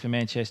easier for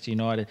Manchester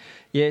United.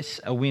 Yes,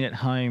 a win at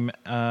home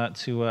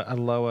to a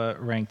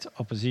lower-ranked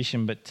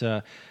opposition,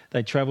 but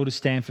they travel to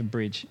Stamford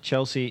Bridge.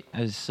 Chelsea,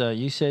 as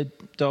you said,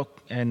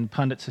 Doc, and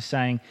pundits are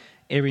saying,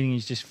 everything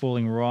is just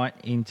falling right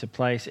into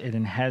place.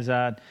 Eden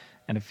Hazard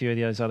and a few of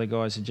those other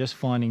guys are just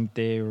finding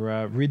their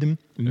rhythm,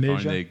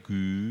 measure,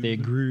 their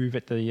groove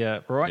at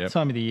the right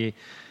time of the year.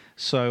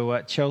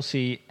 So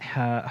Chelsea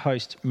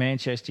host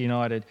Manchester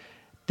United.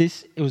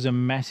 It was a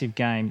massive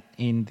game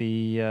in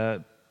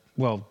the,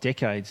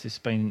 decades. It's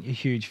been a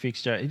huge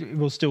fixture. It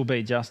will still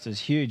be just as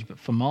huge, but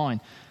for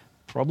mine,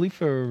 probably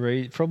for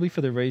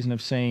the reason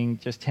of seeing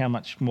just how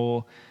much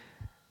more...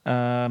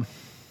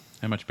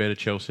 how much better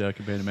Chelsea are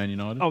compared to Man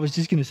United? I was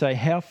just going to say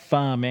how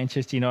far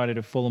Manchester United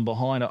have fallen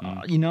behind.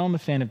 I'm a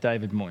fan of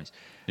David Moyes.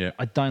 Yeah.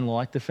 I don't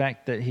like the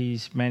fact that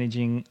he's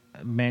managing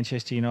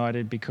Manchester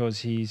United because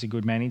he's a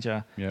good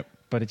manager. Yep.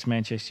 But it's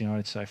Manchester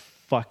United, so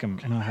fuck him.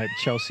 And I hope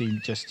Chelsea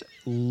just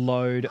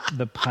load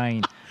the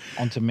pain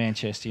onto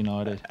Manchester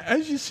United.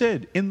 As you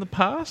said, in the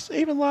past,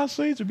 even last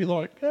season, it'd be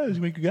like, oh, this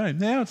is a good game.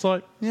 Now it's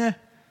like,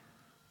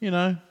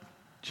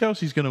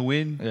 Chelsea's going to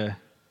win. Yeah.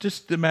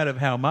 Just a matter of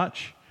how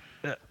much.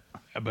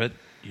 But,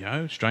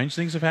 strange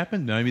things have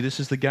happened. Maybe this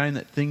is the game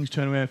that things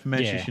turn around for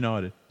Manchester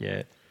United.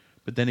 Yeah.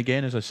 But then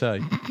again, as I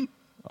say,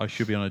 I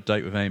should be on a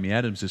date with Amy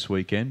Adams this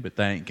weekend, but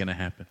that ain't going to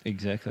happen.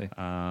 Exactly.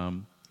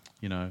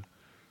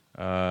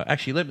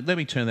 Actually, let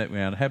me turn that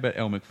around. How about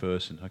Elle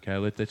Macpherson? Okay,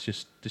 let's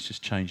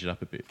just change it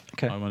up a bit.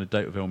 Okay. I'm on a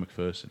date with Elle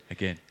Macpherson.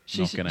 Again,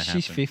 not going to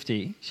happen. She's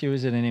 50. She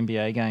was at an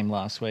NBA game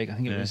last week. I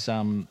think it was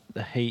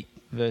the Heat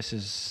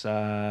versus...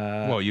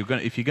 well,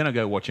 if you're going to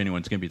go watch anyone,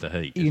 it's going to be the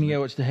Heat. You're going to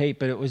go watch the Heat,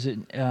 but it was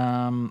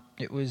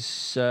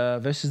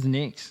versus the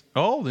Knicks.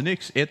 Oh, the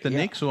Knicks. At the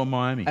Knicks or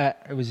Miami?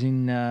 It was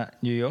in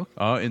New York.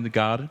 Oh, in the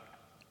Garden?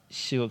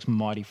 She looks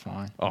mighty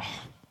fine. Oh.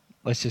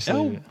 Let's just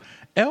leave it.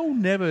 Elle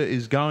never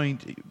is going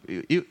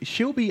to...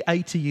 She'll be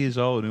 80 years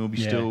old and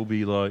it'll still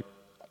be like,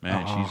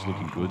 man, she's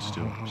looking good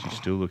still. She's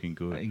still looking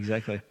good.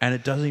 Exactly. And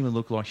it doesn't even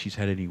look like she's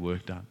had any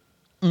work done.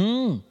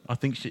 I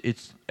think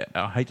it's,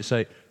 I hate to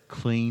say it,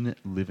 clean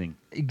living.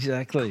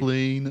 Exactly.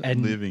 Clean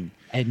living.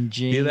 And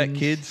jeans. Hear that,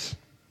 kids?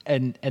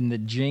 And the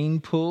gene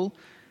pool,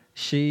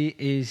 she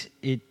is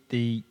at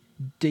the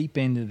deep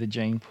end of the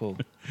gene pool.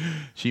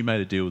 She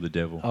made a deal with the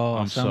devil. Oh,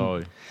 I'm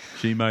sorry.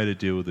 She made a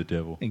deal with the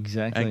devil.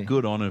 Exactly. And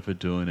good on her for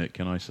doing it,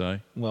 can I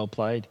say? Well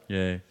played.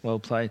 Yeah. Well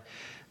played.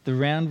 The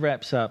round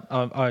wraps up.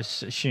 I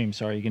assume,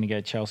 you're going to go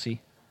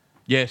Chelsea?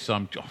 Yes,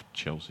 I'm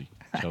Chelsea.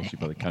 Chelsea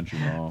by the country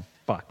mile.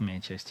 Fuck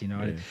Manchester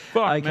United. Yeah.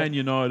 Fuck Man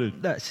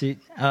United. That's it.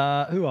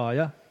 Who are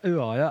you?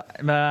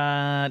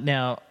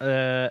 Now,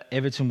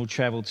 Everton will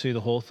travel to the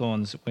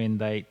Hawthorns when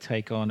they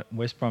take on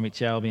West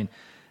Bromwich Albion.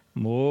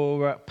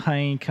 More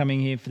pain coming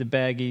here for the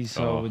Baggies.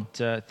 Oh. I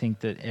would think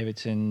that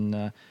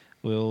Everton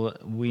will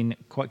win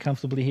quite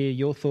comfortably here.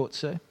 Your thoughts,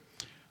 sir?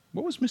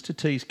 What was Mr.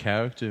 T's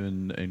character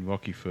in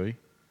Rocky III?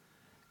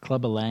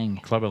 Clubber Lang.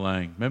 Clubber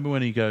Lang. Remember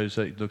when he goes,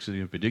 he looks at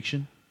the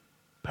prediction?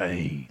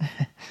 Pain.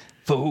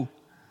 Fool.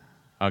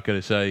 I've got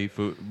to say,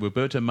 for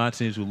Roberto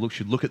Martinez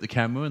should look at the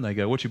camera and they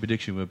go, what's your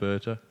prediction,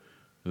 Roberto?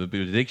 The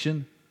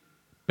prediction?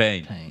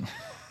 Pain.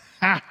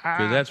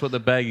 Because that's what the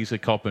Baggies are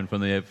copping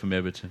from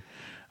Everton.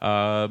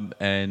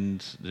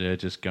 And they're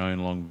just going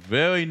along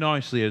very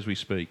nicely as we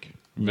speak.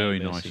 Very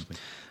nicely.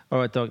 All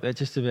right, Doc, that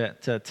just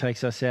about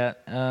takes us out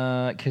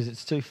because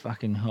it's too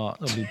fucking hot.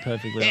 I'll be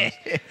perfectly honest.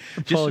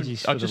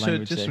 Apologies for the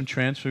language heard some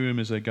transfer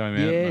rumours that are going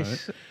out.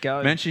 Yes,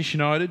 go. Manchester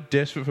United,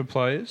 desperate for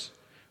players,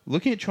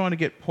 looking at trying to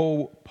get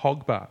Paul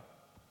Pogba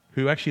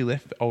who actually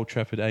left Old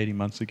Trafford 18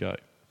 months ago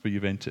for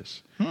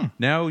Juventus.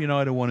 Now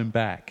United want him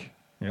back.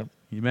 Yep.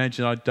 You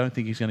imagine, I don't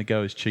think he's going to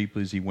go as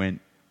cheaply as he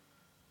went.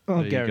 I'll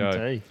There you go.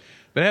 guarantee.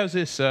 But how's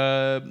this?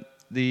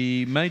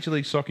 The Major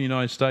League Soccer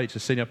United States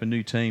is setting up a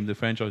new team, the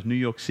franchise New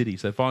York City.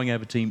 So they're finally going to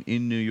have a team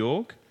in New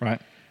York.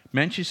 Right.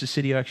 Manchester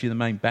City are actually the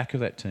main back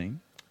of that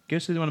team.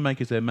 Guess who they want to make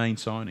as their main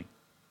signing?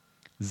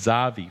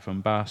 Xavi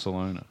from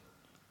Barcelona.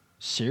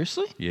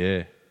 Seriously?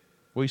 Yeah.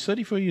 Well, he's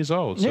 34 years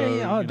old. Yeah, So,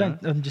 yeah. you know,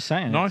 I'm just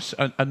saying. nice,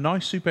 a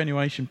nice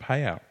superannuation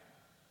payout.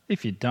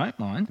 If you don't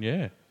mind.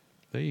 Yeah.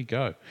 There you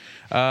go.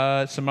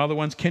 Some other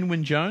ones.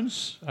 Kenwyn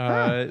Jones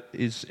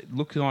is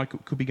looking like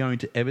it could be going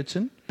to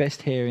Everton.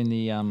 Best hair in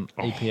the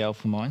EPL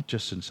for mine.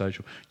 Just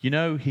sensational. You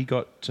know, he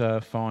got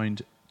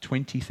fined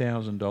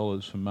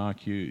 $20,000 from Mark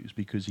Hughes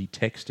because he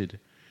texted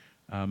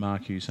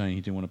Mark Hughes saying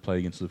he didn't want to play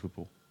against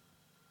Liverpool.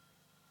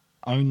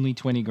 Only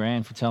 20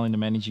 grand for telling the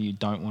manager you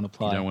don't want to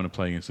play. You don't want to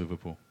play against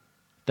Liverpool.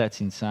 That's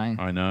insane.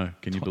 I know.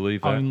 Can you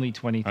believe that? Only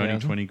 20,000. Only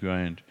 20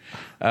 grand.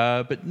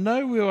 But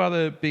no real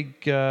other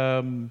big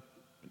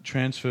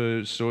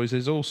transfer stories.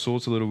 There's all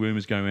sorts of little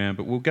rumours going around,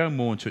 but we'll go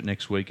more into it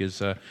next week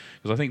because I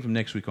think from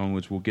next week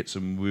onwards we'll get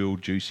some real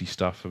juicy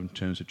stuff in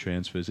terms of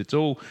transfers. It's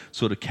all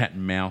sort of cat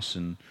and mouse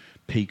and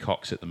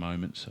peacocks at the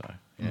moment. So,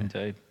 yeah.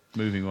 Indeed.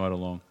 Moving right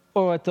along.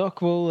 All right,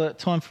 Doc. Well,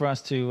 time for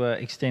us to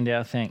extend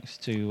our thanks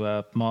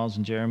to Miles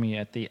and Jeremy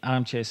at the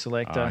Armchair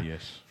Selector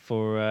Yes.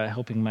 for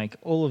helping make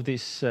all of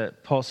this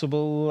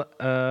possible.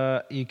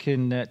 You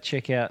can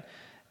check out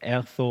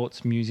our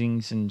thoughts,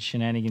 musings and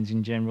shenanigans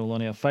in general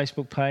on our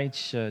Facebook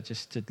page.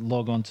 Just to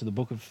log on to the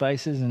Book of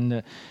Faces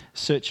and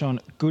search on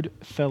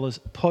Goodfellas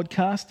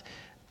Podcast.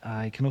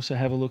 You can also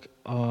have a look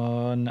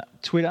on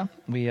Twitter.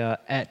 We are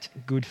at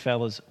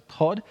Goodfellas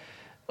Pod.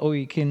 Or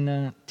you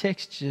can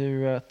text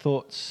your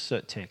thoughts.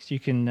 You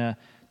can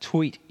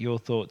tweet your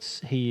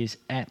thoughts. He is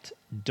at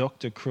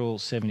Dr.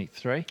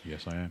 Cruel73.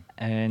 Yes, I am.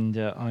 And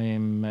I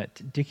am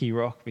at Dickie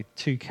Rock with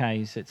 2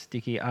 Ks. It's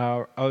Dickie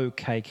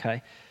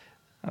ROKK.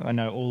 I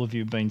know all of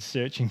you have been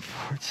searching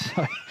for it,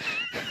 so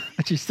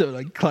I just thought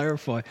I'd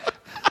clarify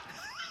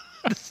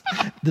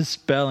the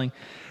spelling,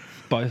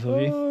 both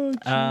of you.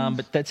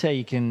 But that's how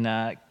you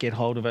can get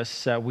hold of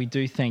us. We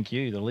do thank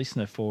you, the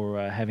listener, for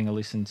having a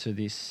listen to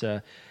this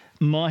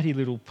mighty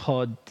little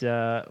pod.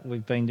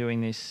 We've been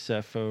doing this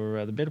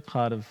for the better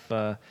part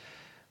of,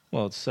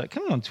 it's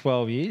coming on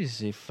 12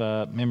 years, if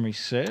memory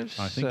serves.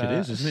 I think it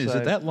is, isn't it? Is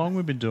it that long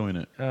we've been doing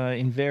it?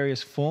 In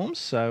various forms.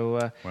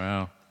 So,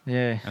 Wow.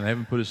 yeah. And they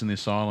haven't put us in the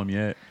asylum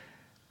yet.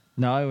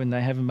 No, and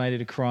they haven't made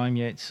it a crime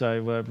yet. So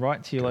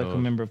write to your local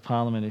God. member of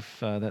parliament if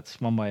that's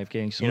one way of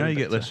getting sorted. You know you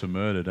get But, less for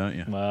murder, don't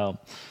you? well,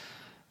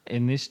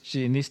 in this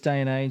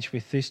day and age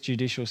with this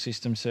judicial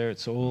system, sir,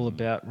 it's all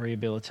about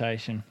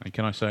rehabilitation. And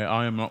can I say,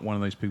 I am not one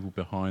of those people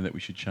behind that we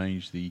should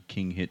change the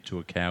king hit to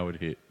a coward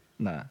hit.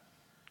 No,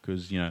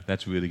 Because,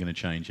 that's really going to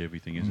change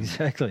everything, isn't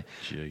exactly. it?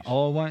 Jeez.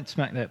 Oh, I won't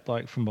smack that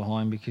bloke from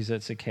behind because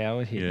that's a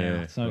coward hit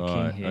now. It's not a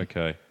right, king hit.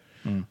 okay.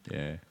 Mm.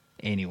 Yeah.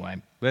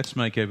 Anyway, Let's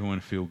make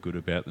everyone feel good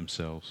about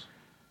themselves.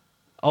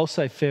 I'll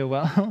say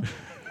farewell.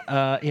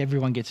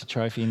 Everyone gets a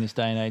trophy in this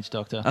day and age,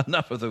 Doctor.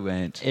 Enough of the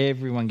rant.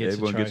 Everyone gets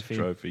Everyone a trophy. gets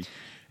a trophy.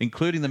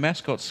 Including the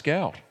mascot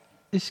Scout.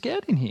 Is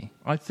Scout in here?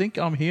 I think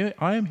I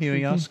am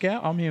hearing our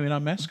Scout. I'm hearing our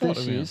mascot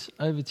There she around. is,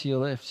 over to your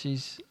left.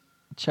 She's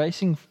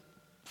chasing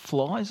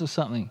flies or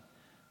something.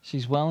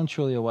 She's well and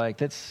truly awake.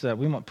 That's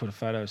we might put a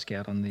photo of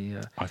Scout on the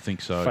I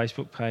think so.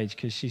 Facebook page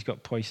because she's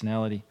got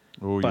personality.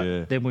 Oh, but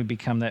yeah. then we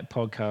become that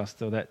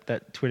podcast or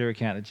that Twitter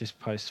account that just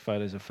posts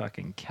photos of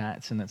fucking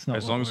cats, and that's not.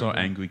 As what long as we're not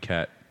about. Angry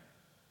Cat.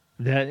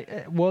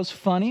 That was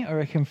funny, I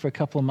reckon, for a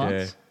couple of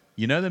months.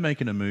 Yeah. They're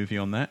making a movie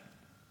on that.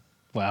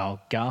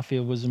 Well,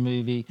 Garfield was a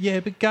movie. Yeah,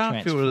 but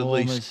Garfield at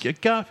least... Transformers.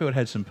 Garfield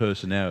had some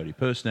personality.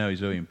 Personality is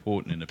very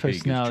important in a pig, as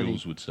Personality.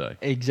 Jules would say.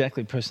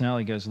 Exactly,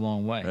 personality goes a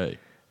long way.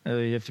 Hey,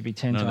 You have to be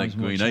 10 none of times that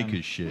more Green charming.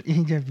 Acres shit.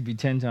 You have to be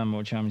 10 times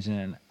more charming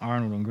than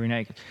Arnold on Green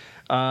Acres.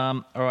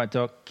 All right,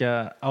 Doc,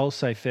 I'll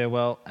say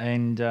farewell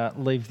and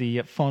leave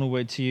the final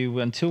word to you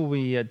until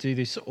we do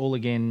this all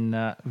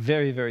again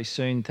very, very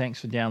soon. Thanks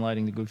for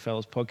downloading the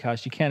Goodfellas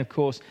podcast. You can, of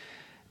course,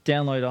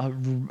 download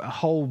a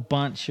whole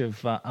bunch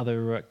of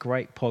other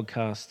great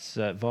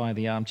podcasts via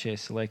the Armchair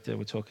Selector.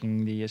 We're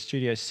talking the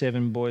Studio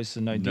 7 boys, the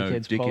No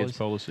Dickheads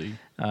policy.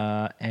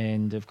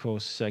 and, of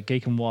course,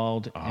 Geek and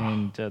Wild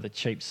and the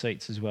Cheap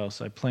Seats as well.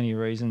 So plenty of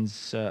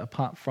reasons,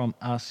 apart from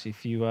us,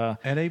 if you are...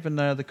 And even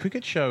the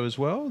cricket show as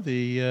well,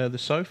 the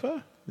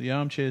sofa, the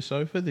armchair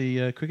sofa,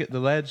 the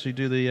lads who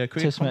do the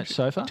cricket... Test match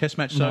sofa? Test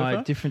match sofa?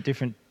 No,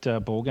 different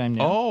ball game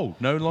now. Oh,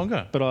 no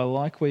longer. But I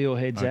like where your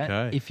head's at.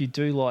 Okay. If you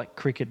do like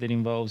cricket that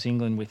involves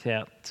England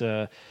without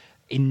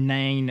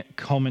inane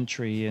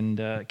commentary and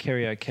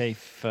Kerry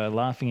O'Keefe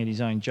laughing at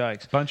his own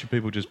jokes. Bunch of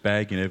people just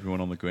bagging everyone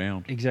on the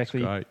ground. Exactly.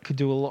 It's great. Could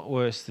do a lot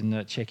worse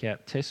than check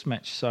out Test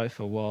match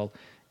sofa while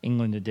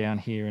England are down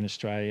here in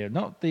Australia.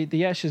 Not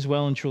the Ashes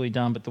well and truly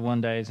done, but the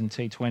one days and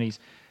T20s,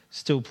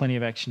 still plenty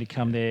of action to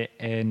come there.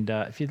 And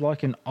if you'd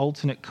like an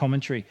alternate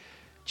commentary,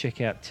 check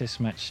out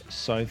Test Match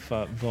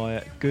Sofa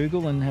via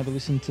Google and have a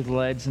listen to the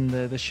lads and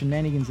the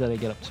shenanigans that they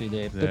get up to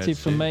there. That's it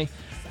from me.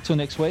 Till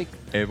next week.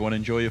 Everyone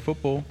enjoy your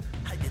football.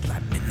 How you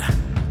like